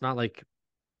himself. It's not like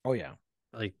Oh yeah.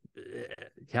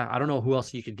 yeah, I don't know who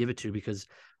else you could give it to, because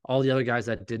all the other guys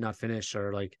that did not finish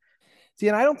are like See,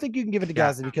 and I don't think you can give it to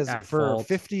yeah, Gasly because at for fault.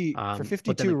 50 for But then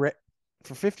 52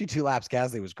 for 52 laps,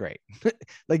 Gasly was great.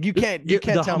 Like you can't the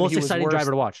tell me most he was exciting worse.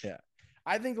 driver to watch. Yeah.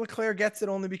 I think Leclerc gets it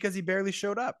only because he barely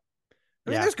showed up. I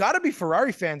mean, Yeah, there's got to be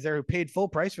Ferrari fans there who paid full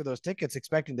price for those tickets,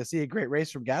 expecting to see a great race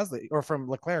from Gasly or from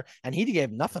Leclerc, and he gave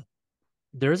nothing.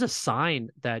 there is a sign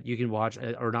that you can watch,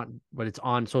 or not, but it's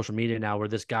on social media now, where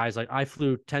this guy's like, I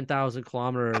flew 10,000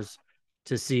 kilometers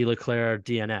to see Leclerc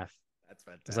DNF. That's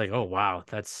fantastic. It's like, oh wow,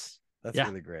 that's yeah,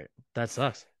 really great. that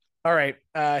sucks. All right,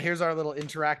 here's our little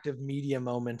interactive media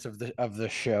moment of the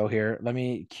show here. Let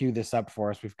me cue this up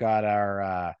for us. We've got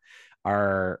our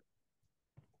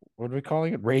what are we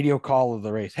calling it? Radio call of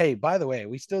the race. Hey, by the way,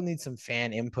 we still need some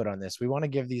fan input on this. We want to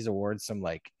give these awards some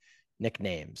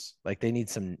nicknames. Like they need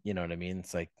some, you know what I mean?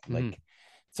 It's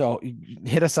so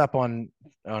hit us up on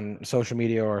social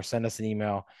media or send us an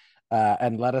email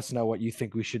and let us know what you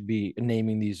think we should be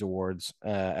naming these awards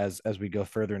as we go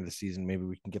further into the season. Maybe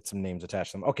we can get some names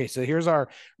attached to them. Okay, so here's our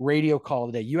radio call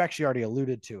today. You actually already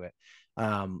alluded to it.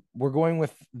 We're going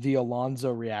with the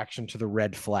Alonso reaction to the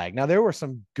red flag. Now, there were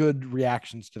some good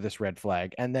reactions to this red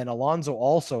flag. And then Alonso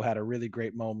also had a really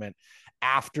great moment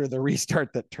after the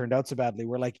restart that turned out so badly,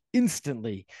 where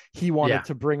instantly he wanted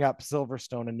to bring up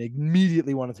Silverstone and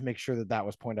immediately wanted to make sure that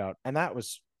was pointed out. And that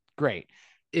was great.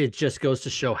 It just goes to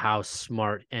show how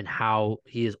smart and how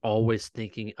he is always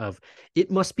thinking of.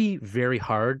 It must be very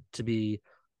hard to be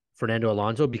Fernando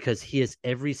Alonso, because he has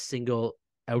every single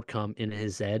outcome in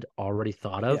his head already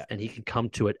thought of, Yeah. and he can come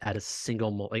to it at a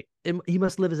single moment. Like he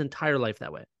must live his entire life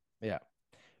that way. Yeah.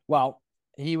 Well,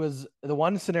 he was the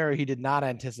one scenario he did not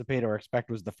anticipate or expect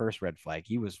was the first red flag.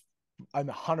 I'm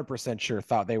 100% sure,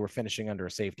 thought they were finishing under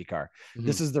a safety car. Mm-hmm.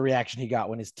 This is the reaction he got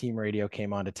when his team radio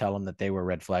came on to tell him that they were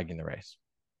red flagging the race.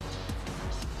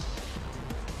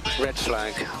 Red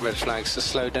flags to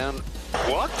slow down.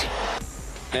 What?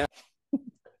 Yeah.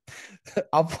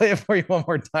 I'll play it for you one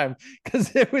more time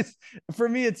because it was, for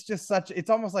me, it's just such, it's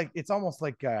almost like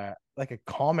a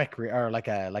comic or like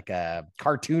a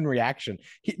cartoon reaction.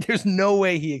 There's no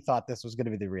way he thought this was going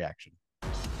to be the reaction.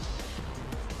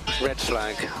 Red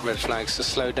flags to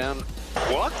slow down.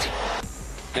 What?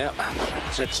 Yeah,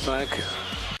 red flag.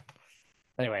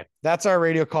 Anyway, that's our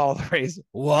radio call of the race.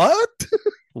 What?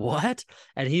 What?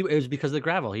 And it was because of the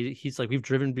gravel. He's like, we've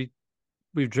driven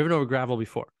over gravel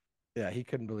before. Yeah, he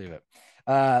couldn't believe it.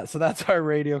 So that's our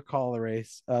radio call of the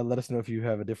race. Let us know if you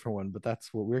have a different one, but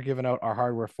that's what we're giving out our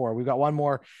hardware for. We've got one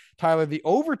more, Tyler, the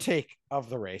overtake of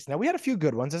the race. Now, we had a few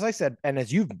good ones, as I said, and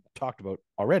as you've talked about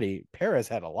already, Perez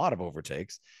had a lot of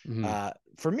overtakes. Mm-hmm.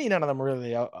 For me, none of them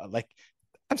really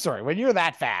I'm sorry, when you're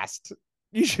that fast,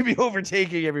 you should be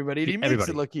overtaking everybody. And he makes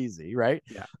it look easy, right?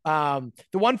 Yeah.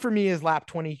 The one for me is lap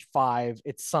 25.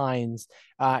 It's Sainz.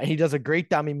 And he does a great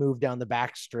dummy move down the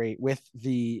back straight with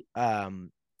the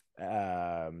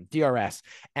DRS,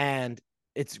 and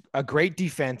it's a great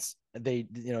defense.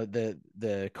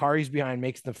 The car he's behind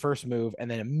makes the first move, and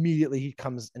then immediately he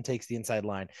comes and takes the inside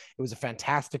line. It was a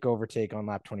fantastic overtake on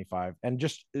lap 25, and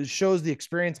just shows the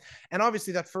experience. And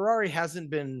obviously that Ferrari hasn't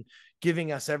been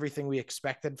giving us everything we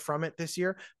expected from it this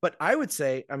year, but I would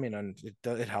say, I mean,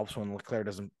 it helps when Leclerc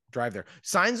doesn't drive there.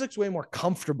 Sainz looks way more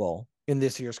comfortable in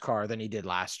this year's car than he did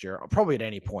last year, probably at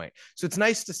any point. So it's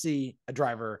nice to see a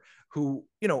driver who,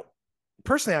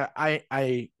 personally,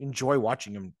 I enjoy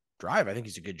watching him drive. I think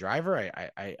he's a good driver.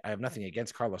 I have nothing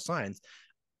against Carlos Sainz.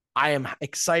 I am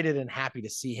excited and happy to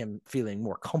see him feeling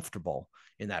more comfortable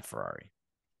in that Ferrari.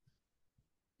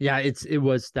 Yeah, it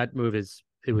was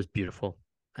beautiful,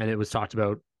 and it was talked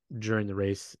about during the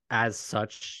race as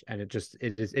such, and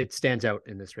it stands out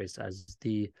in this race as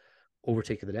the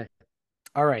overtake of the day.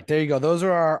 All right, there you go. Those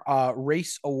are our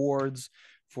race awards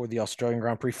for the Australian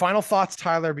Grand Prix. Final thoughts,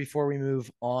 Tyler, before we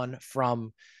move on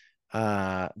from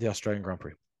the Australian Grand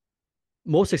Prix.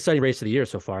 Most exciting race of the year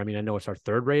so far. I mean, I know it's our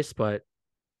third race, but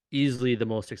easily the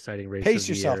most exciting race. Pace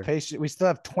yourself. Pace. We still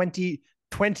have 20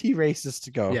 races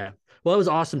to go. Yeah. Well, it was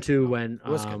awesome too when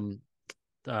what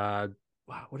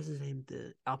is his name?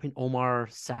 The Alpine Omar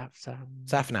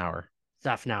Safnauer.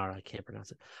 I can't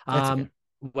pronounce it.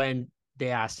 When they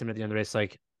asked him at the end of the race,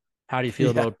 like, how do you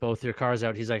feel about both your cars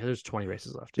out? He's like, there's 20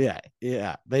 races left. Yeah.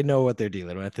 They know what they're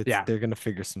dealing with. They're going to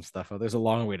figure some stuff out. There's a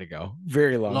long way to go.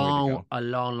 Very long way to go. A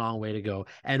long way to go.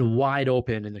 And wide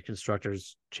open in the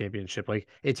Constructors' Championship. Like,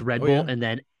 it's Red Bull, and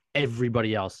then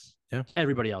everybody else. Yeah.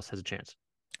 Everybody else has a chance.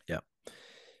 Yeah.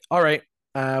 All right.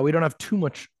 We don't have too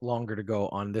much longer to go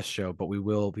on this show, but we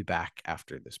will be back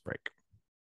after this break.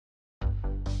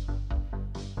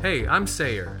 Hey, I'm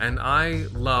Sayer, and I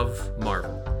love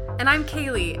Marvel. And I'm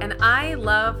Kaylee, and I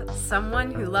love someone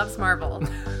who loves Marvel.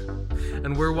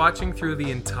 And we're watching through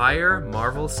the entire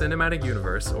Marvel Cinematic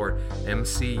Universe, or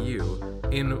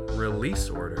MCU, in release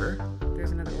order.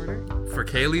 There's another order. For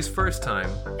Kaylee's first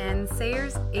time. And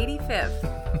Sayer's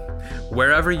 85th.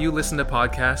 Wherever you listen to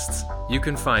podcasts, you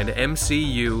can find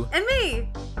MCU. And me!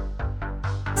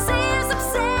 Sayer's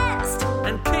obsessed!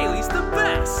 And Kaylee's the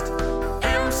best!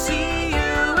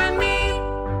 MCU and me!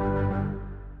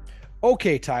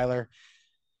 Okay, Tyler.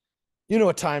 You know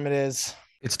what time it is.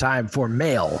 It's time for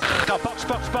mail. Box.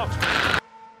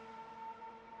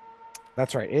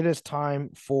 That's right. It is time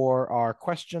for our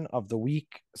question of the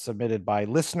week submitted by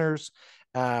listeners.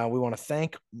 We want to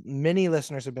thank many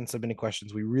listeners who have been submitting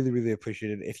questions. We really, really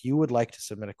appreciate it. If you would like to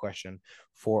submit a question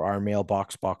for our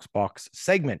mailbox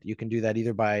segment, you can do that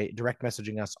either by direct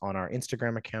messaging us on our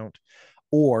Instagram account,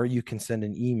 or you can send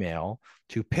an email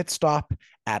to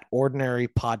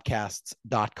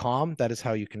pitstop@ordinarypodcasts.com. That is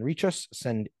how you can reach us.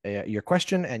 Send your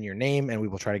question and your name, and we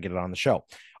will try to get it on the show.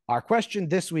 Our question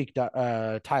this week,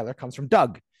 Tyler, comes from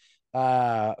Doug,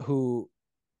 who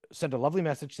sent a lovely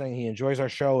message saying he enjoys our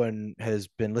show and has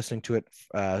been listening to it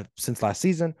since last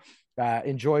season,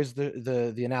 enjoys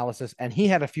the analysis, and he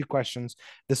had a few questions.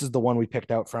 This is the one we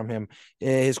picked out from him.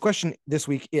 His question this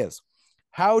week is,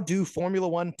 How do Formula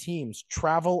One teams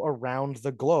travel around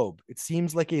the globe? It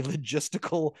seems like a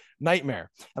logistical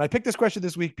nightmare. And I picked this question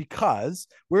this week because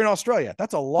we're in Australia.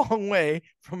 That's a long way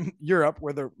from Europe,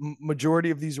 where the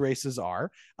majority of these races are.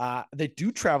 They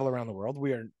do travel around the world.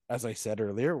 We are, as I said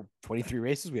earlier, 23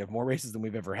 races. We have more races than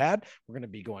we've ever had. We're going to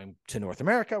be going to North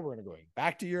America. We're going to be going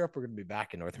back to Europe. We're going to be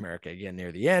back in North America again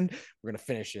near the end. We're going to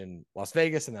finish in Las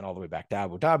Vegas and then all the way back to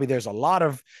Abu Dhabi. There's a lot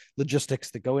of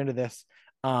logistics that go into this.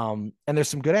 And there's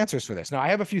some good answers for this. Now, I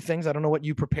have a few things. I don't know what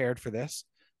you prepared for this,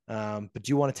 but do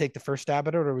you want to take the first stab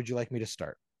at it, or would you like me to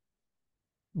start?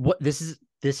 What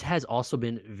this has also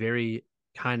been very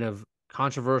kind of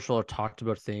controversial or talked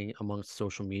about thing amongst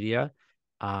social media,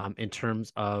 in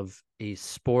terms of a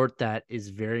sport that is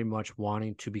very much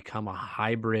wanting to become a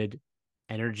hybrid,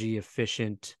 energy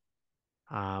efficient,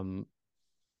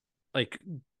 like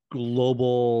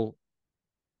global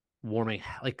warming,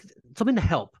 like something to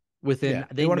help within. Yeah,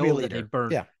 they want to be a know that they leader.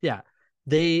 burn. Yeah.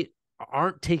 They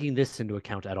aren't taking this into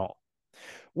account at all.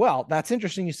 Well, that's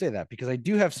interesting you say that, because I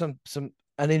do have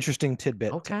an interesting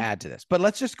tidbit to add to this. But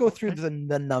let's just go through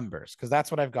the numbers, because that's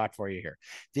what I've got for you here.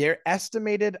 Their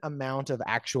estimated amount of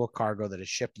actual cargo that is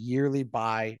shipped yearly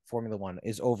by Formula One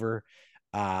is over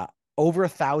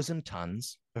 1,000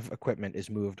 tons of equipment is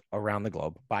moved around the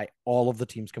globe by all of the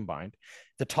teams combined.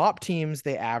 The top teams,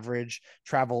 they average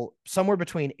travel somewhere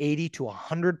between 80 to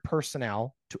 100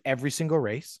 personnel to every single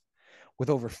race, with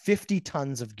over 50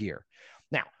 tons of gear.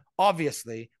 Now,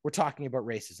 obviously, we're talking about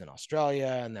races in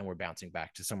Australia, and then we're bouncing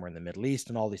back to somewhere in the Middle East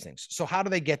and all these things. So how do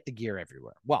they get the gear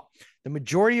everywhere? Well, the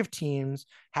majority of teams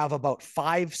have about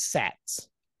 5 sets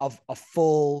of a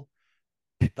full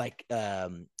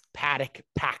paddock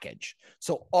package.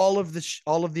 So all of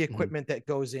the equipment that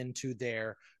goes into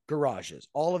their garages,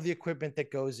 all of the equipment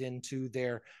that goes into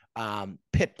their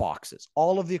pit boxes,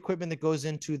 all of the equipment that goes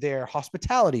into their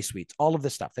hospitality suites, all of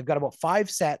this stuff. They've got about 5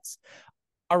 sets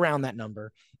around that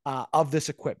number of this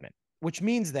equipment, which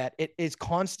means that it is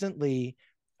constantly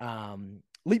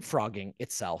leapfrogging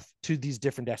itself to these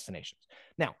different destinations.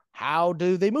 Now, how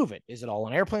do they move it? Is it all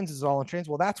on airplanes? Is it all on trains?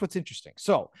 Well, that's what's interesting.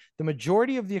 So the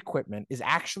majority of the equipment is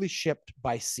actually shipped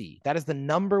by sea. That is the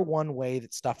number one way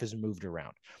that stuff is moved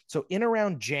around. So in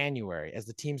around January, as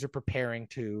the teams are preparing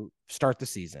to start the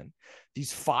season,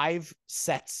 these 5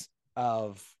 sets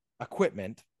of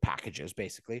equipment packages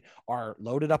basically are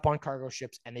loaded up on cargo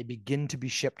ships, and they begin to be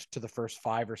shipped to the first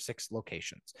 5 or 6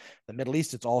 locations. The Middle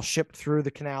East, it's all shipped through the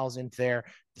canals into there.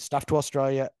 The stuff to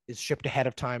Australia is shipped ahead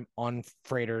of time on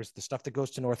freighters. The stuff that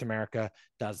goes to North America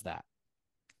does that.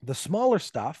 The smaller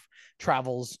stuff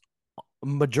travels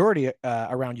majority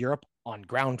around Europe on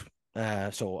ground,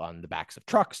 so on the backs of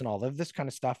trucks and all of this kind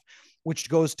of stuff, which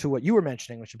goes to what you were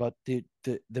mentioning, which about the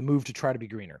move to try to be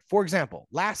greener. For example,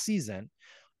 last season,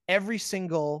 every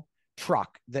single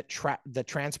truck that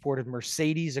transported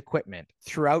Mercedes equipment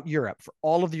throughout Europe for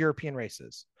all of the European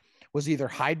races was either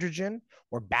hydrogen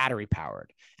or battery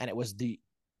powered, and it was the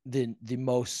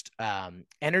most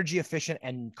energy efficient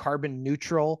and carbon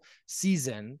neutral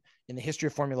season in the history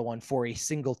of Formula One for a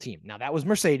single team. Now, that was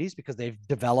Mercedes, because they've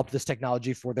developed this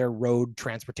technology for their road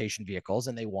transportation vehicles,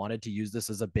 and they wanted to use this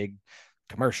as a big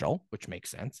commercial, which makes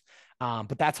sense.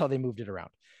 But that's how they moved it around.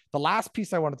 The last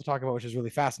piece I wanted to talk about, which is really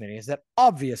fascinating, is that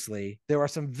obviously there are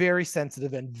some very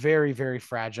sensitive and very, very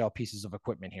fragile pieces of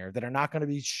equipment here that are not going to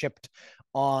be shipped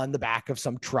on the back of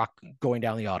some truck going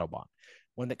down the Autobahn.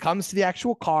 When it comes to the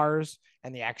actual cars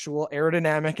and the actual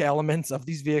aerodynamic elements of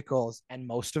these vehicles and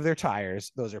most of their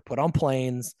tires, those are put on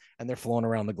planes and they're flown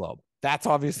around the globe. That's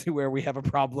obviously where we have a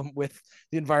problem with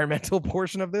the environmental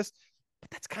portion of this. But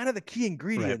that's kind of the key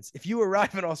ingredients. Right. If you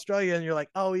arrive in Australia and you're like,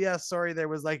 oh yeah, sorry, there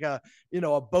was like a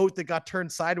boat that got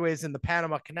turned sideways in the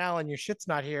Panama Canal and your shit's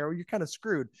not here, well, you're kind of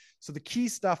screwed. So the key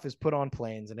stuff is put on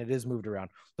planes and it is moved around.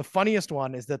 The funniest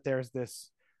one is that there's this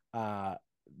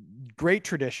great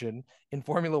tradition in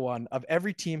Formula One of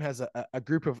every team has a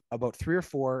group of about 3 or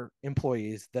 4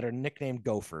 employees that are nicknamed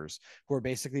gophers, who are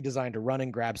basically designed to run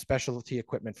and grab specialty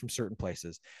equipment from certain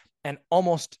places. And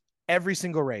almost every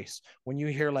single race, when you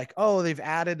hear like, oh, they've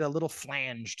added a little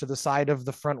flange to the side of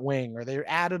the front wing, or they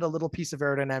added a little piece of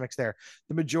aerodynamics there,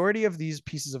 the majority of these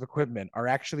pieces of equipment are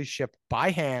actually shipped by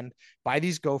hand by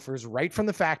these gophers right from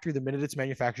the factory the minute it's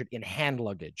manufactured in hand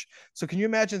luggage. So can you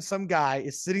imagine some guy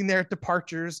is sitting there at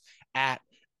departures at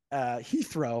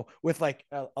Heathrow with like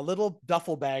a little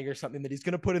duffel bag or something that he's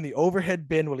going to put in the overhead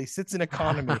bin while he sits in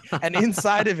economy. And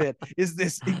inside of it is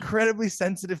this incredibly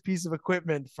sensitive piece of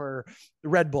equipment for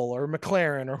Red Bull or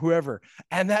McLaren or whoever.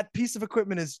 And that piece of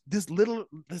equipment is this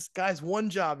guy's one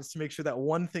job is to make sure that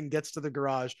one thing gets to the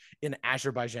garage in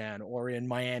Azerbaijan or in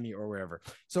Miami or wherever.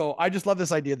 So I just love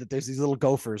this idea that there's these little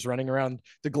gophers running around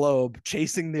the globe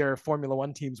chasing their Formula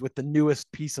One teams with the newest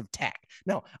piece of tech.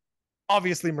 Now,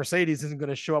 obviously Mercedes isn't going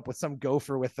to show up with some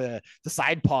gopher with the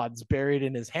side pods buried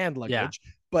in his hand luggage.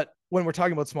 Yeah. But when we're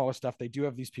talking about smaller stuff, they do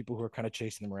have these people who are kind of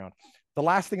chasing them around. The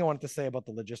last thing I wanted to say about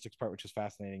the logistics part, which is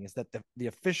fascinating, is that the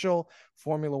official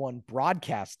Formula One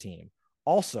broadcast team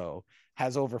also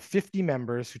has over 50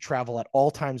 members who travel at all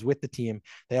times with the team.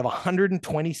 They have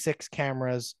 126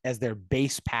 cameras as their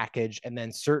base package. And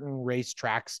then certain race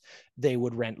tracks, they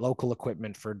would rent local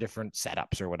equipment for different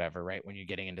setups or whatever, right? When you're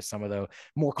getting into some of the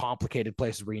more complicated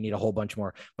places where you need a whole bunch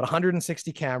more, but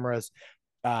 160 cameras,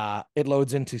 it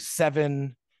loads into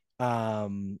 7,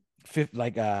 10-ton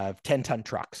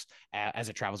trucks as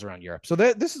it travels around Europe. So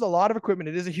this is a lot of equipment.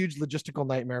 It is a huge logistical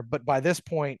nightmare, but by this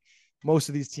point, most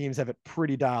of these teams have it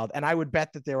pretty dialed. And I would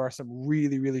bet that there are some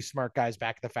really, really smart guys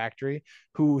back at the factory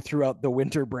who throughout the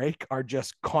winter break are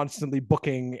just constantly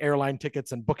booking airline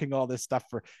tickets and booking all this stuff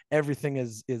for everything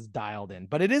is dialed in.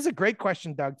 But it is a great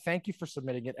question, Doug. Thank you for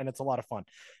submitting it. And it's a lot of fun.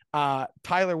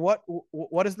 Tyler,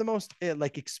 what is the most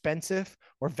like expensive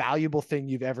or valuable thing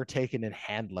you've ever taken in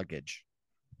hand luggage?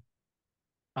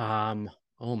 Oh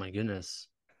my goodness.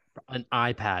 An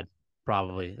iPad,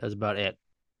 probably. That's about it.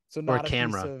 So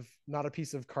not a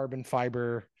piece of carbon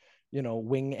fiber,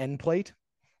 wing end plate.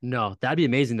 No, that'd be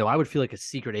amazing though. I would feel like a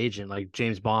secret agent, like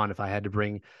James Bond, if I had to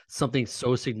bring something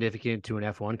so significant to an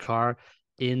F1 car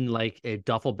in like a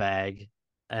duffel bag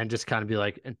and just kind of be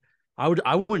like, and I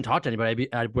wouldn't talk to anybody.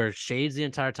 I'd wear shades the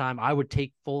entire time. I would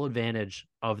take full advantage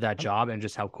of that job and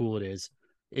just how cool it is.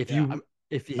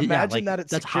 Imagine that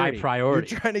it's that's security. High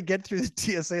priority. You're trying to get through the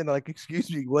TSA and they're like, "Excuse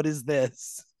me, what is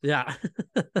this?" Yeah,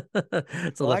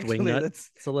 it's a left wing nut.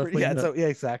 It's a left wing nut. Yeah,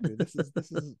 exactly. This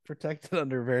is protected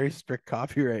under very strict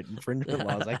copyright infringement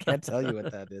laws. I can't tell you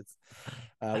what that is.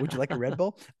 Would you like a Red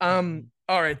Bull? All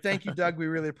right, thank you, Doug. We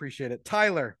really appreciate it.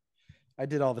 Tyler, I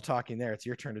did all the talking there. It's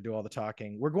your turn to do all the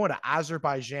talking. We're going to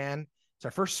Azerbaijan. It's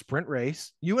our first sprint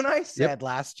race. You and I said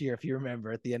last year, if you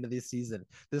remember, at the end of this season,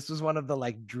 this was one of the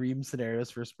like dream scenarios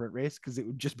for a sprint race because it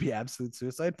would just be absolute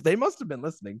suicide. But they must have been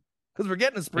listening because we're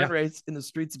getting a sprint race in the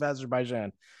streets of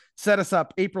Azerbaijan. Set us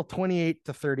up April 28th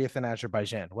to 30th in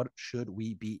Azerbaijan. What should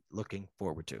we be looking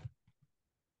forward to?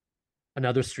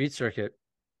 Another street circuit.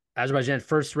 Azerbaijan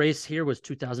first race here was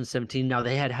 2017. Now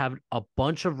they had a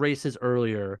bunch of races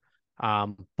earlier,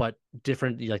 but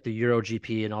different, like the Euro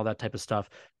GP and all that type of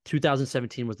stuff.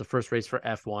 2017 was the first race for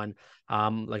F1.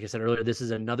 Like I said earlier, this is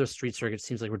another street circuit. It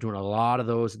seems like we're doing a lot of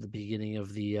those at the beginning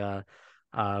of the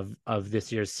of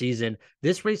this year's season.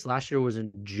 This race last year was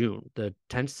in June, the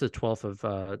 10th to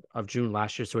 12th of June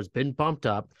last year. So it's been bumped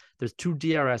up. There's 2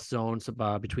 DRS zones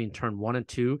between turn 1 and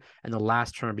 2, and the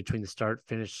last turn between the start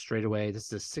finish straightaway.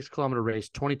 This is a 6-kilometer race,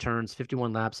 20 turns,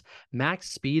 51 laps. Max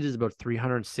speed is about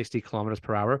 360 kilometers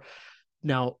per hour.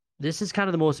 Now, this is kind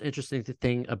of the most interesting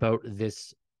thing about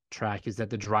this track is that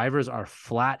the drivers are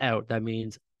flat out. That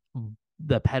means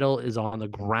the pedal is on the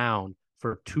ground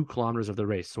for 2 kilometers of the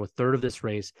race. So a third of this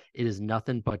race, it is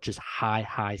nothing but just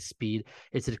high speed.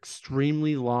 It's an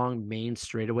extremely long main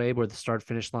straightaway where the start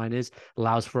finish line is,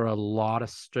 allows for a lot of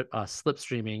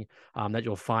slipstreaming that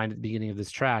you'll find at the beginning of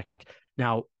this track.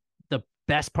 Now, the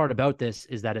best part about this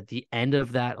is that at the end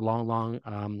of that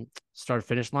long start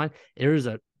finish line, there is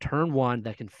a turn 1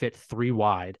 that can fit 3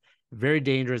 wide. Very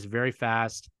dangerous, very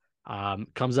fast,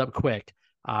 comes up quick.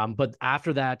 But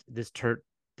after that, this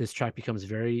track becomes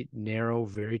very narrow,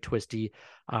 very twisty.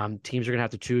 Teams are going to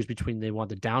have to choose between they want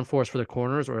the downforce for the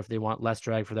corners or if they want less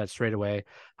drag for that straightaway.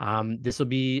 This will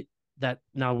be that.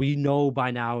 Now we know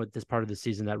by now at this part of the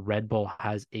season that Red Bull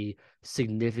has a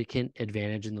significant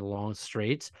advantage in the long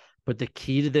straights. But the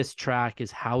key to this track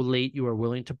is how late you are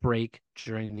willing to brake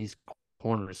during these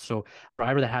corners. So a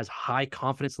driver that has high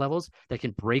confidence levels that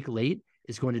can brake late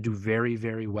is going to do very,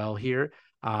 very well here.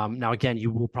 Now, again,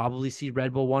 you will probably see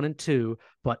Red Bull 1 and 2,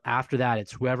 but after that,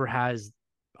 it's whoever has,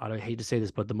 I hate to say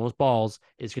this, but the most balls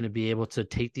is going to be able to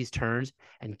take these turns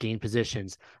and gain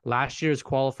positions. Last year's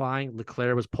qualifying,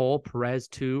 Leclerc was pole, Perez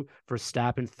 2,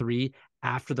 Verstappen 3.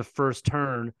 After the first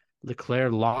turn,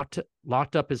 Leclerc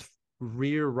locked up his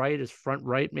rear right, his front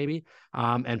right maybe,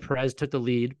 and Perez took the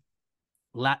lead.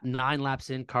 9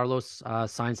 laps in, Carlos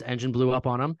Sainz's engine blew up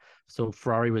on him, so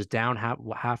Ferrari was down half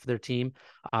of their team.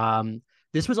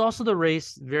 This was also the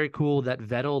race, very cool, that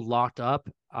Vettel locked up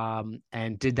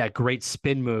and did that great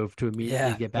spin move to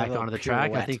immediately get back onto the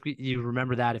track. I think you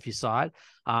remember that if you saw it.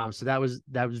 So that was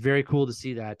very cool to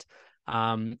see that.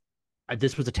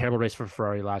 This was a terrible race for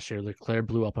Ferrari last year. Leclerc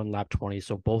blew up on lap 20,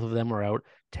 so both of them were out.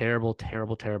 Terrible.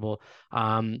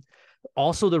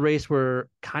 Also, the race where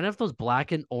kind of those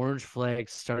black and orange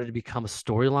flags started to become a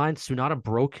storyline. Tsunoda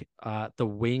broke the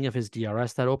wing of his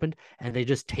DRS that opened, and they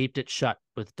just taped it shut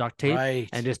with duct tape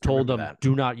and just told them,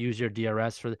 do not use your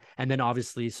DRS for. And then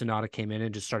obviously Tsunoda came in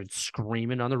and just started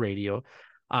screaming on the radio.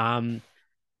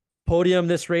 Podium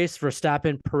this race: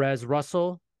 Verstappen, Perez,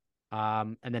 Russell,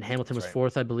 and then Hamilton was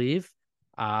fourth, I believe.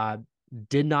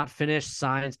 Did not finish.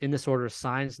 Sainz in this order: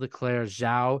 Sainz, Leclerc,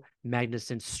 Zhao,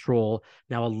 Magnussen, Stroll.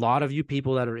 Now, a lot of you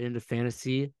people that are into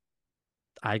fantasy,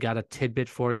 I got a tidbit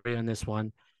for you on this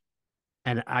one.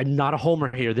 And I'm not a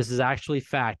homer here. This is actually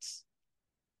facts.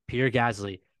 Pierre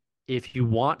Gasly. If you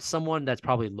want someone that's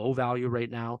probably low value right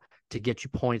now to get you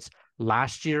points,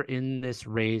 last year in this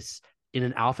race, in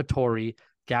an AlphaTauri,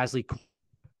 Gasly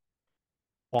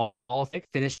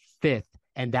finished fifth.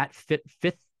 And that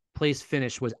fifth place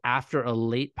finish was after a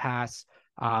late pass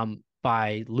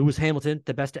by Lewis Hamilton,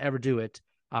 the best to ever do it.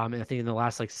 And I think in the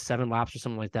last 7 laps or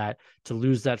something like that, to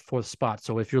lose that 4th spot.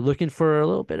 So if you're looking for a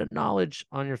little bit of knowledge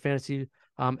on your fantasy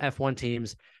F1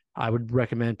 teams, I would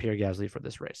recommend Pierre Gasly for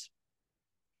this race.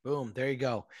 Boom. There you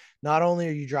go. Not only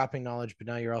are you dropping knowledge, but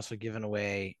now you're also giving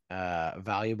away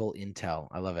valuable intel.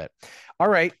 I love it. All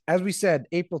right. As we said,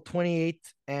 April 28th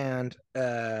and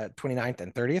 29th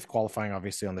and 30th, qualifying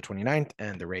obviously on the 29th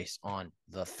and the race on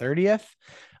the 30th.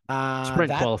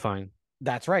 Sprint qualifying.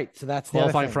 That's right. So that's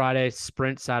qualifying Friday,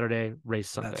 sprint Saturday, race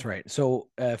Sunday. That's right. So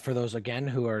for those, again,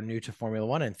 who are new to Formula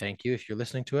One, and thank you if you're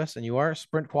listening to us, and you are,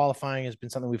 sprint qualifying has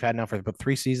been something we've had now for about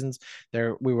 3 seasons.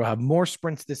 We will have more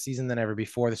sprints this season than ever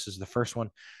before. This is the first one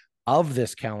of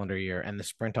this calendar year, and the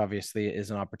sprint obviously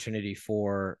is an opportunity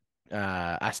for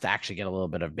us to actually get a little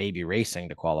bit of baby racing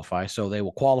to qualify. So they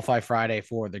will qualify Friday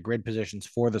for the grid positions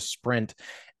for the sprint,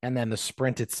 and then the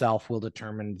sprint itself will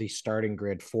determine the starting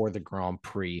grid for the Grand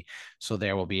Prix. So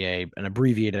there will be an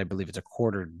abbreviated, I believe it's a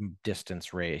quarter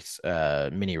distance race,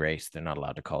 mini race. They're not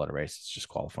allowed to call it a race. It's just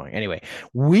qualifying. Anyway,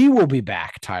 we will be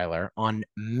back, Tyler, on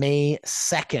May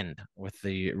 2nd with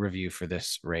the review for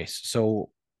this race. So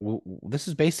this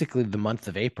is basically the month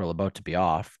of April about to be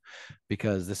off,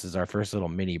 because this is our first little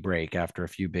mini break after a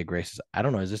few big races. I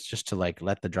don't know. Is this just to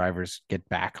let the drivers get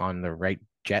back on the right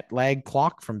jet lag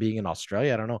clock from being in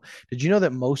Australia? I don't know. Did you know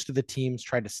that most of the teams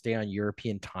try to stay on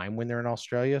European time when they're in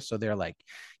Australia? So they're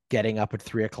getting up at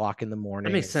 3 o'clock in the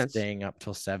morning and staying up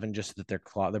till 7, just so that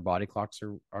their body clocks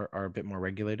are a bit more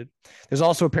regulated. There's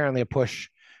also apparently a push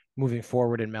moving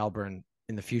forward in Melbourne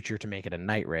in the future to make it a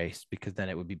night race, because then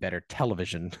it would be better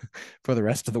television for the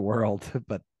rest of the world,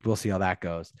 but we'll see how that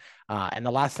goes. And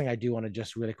the last thing I do want to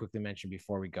just really quickly mention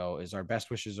before we go is our best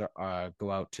wishes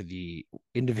go out to the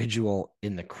individual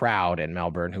in the crowd in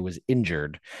Melbourne who was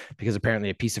injured, because apparently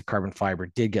a piece of carbon fiber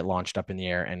did get launched up in the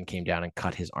air and came down and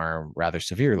cut his arm rather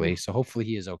severely. So hopefully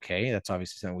he is okay. That's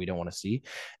obviously something we don't want to see,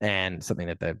 and something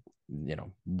that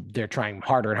they're trying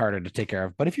harder and harder to take care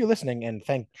of. But if you're listening, and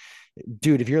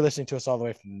dude, if you're listening to us all the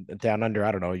way from down under,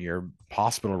 I don't know, your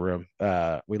hospital room,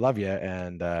 we love you,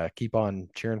 and keep on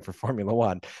cheering for Formula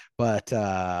One. But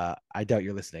I doubt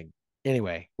you're listening.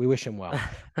 Anyway, we wish him well,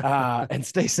 and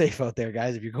stay safe out there,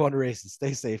 guys. If you're going to races,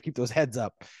 stay safe. Keep those heads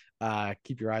up.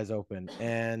 Keep your eyes open,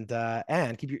 and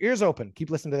keep your ears open. Keep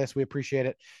listening to this. We appreciate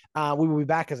it. We will be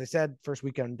back, as I said, first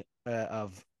weekend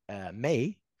of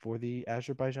May for the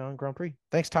Azerbaijan Grand Prix.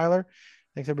 Thanks, Tyler.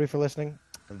 Thanks, everybody, for listening.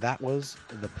 That was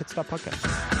the Pit Stop Podcast.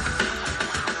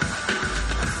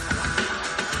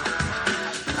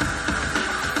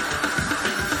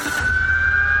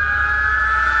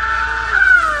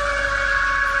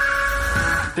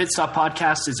 Pit Stop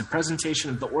Podcast is a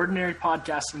presentation of the Ordinary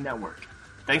Podcasting Network.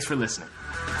 Thanks for listening.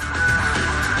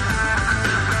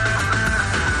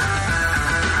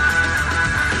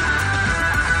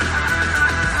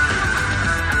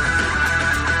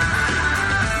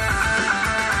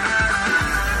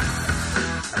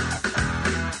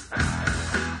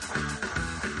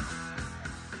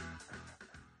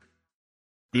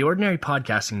 The Ordinary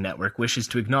Podcasting Network wishes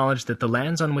to acknowledge that the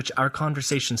lands on which our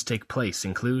conversations take place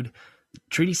include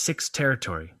Treaty 6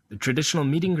 territory, the traditional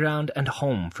meeting ground and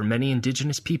home for many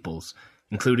indigenous peoples,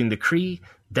 including the Cree,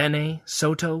 Dene,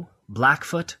 Saulteaux,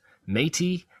 Blackfoot,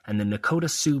 Métis, and the Nakota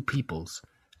Sioux peoples,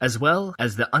 as well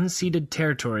as the unceded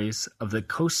territories of the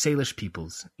Coast Salish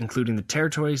peoples, including the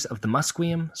territories of the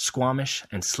Musqueam, Squamish,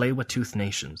 and Tsleil-Waututh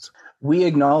nations. We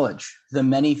acknowledge the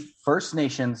many First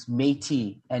Nations,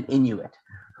 Métis, and Inuit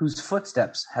whose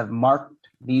footsteps have marked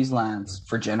these lands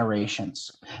for generations.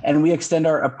 And we extend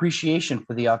our appreciation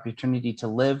for the opportunity to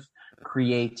live,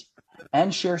 create,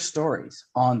 and share stories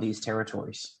on these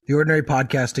territories. The Ordinary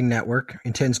Podcasting Network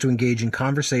intends to engage in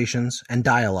conversations and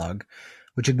dialogue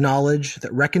which acknowledge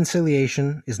that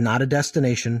reconciliation is not a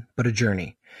destination, but a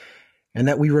journey, and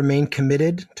that we remain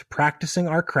committed to practicing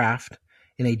our craft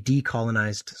in a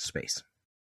decolonized space.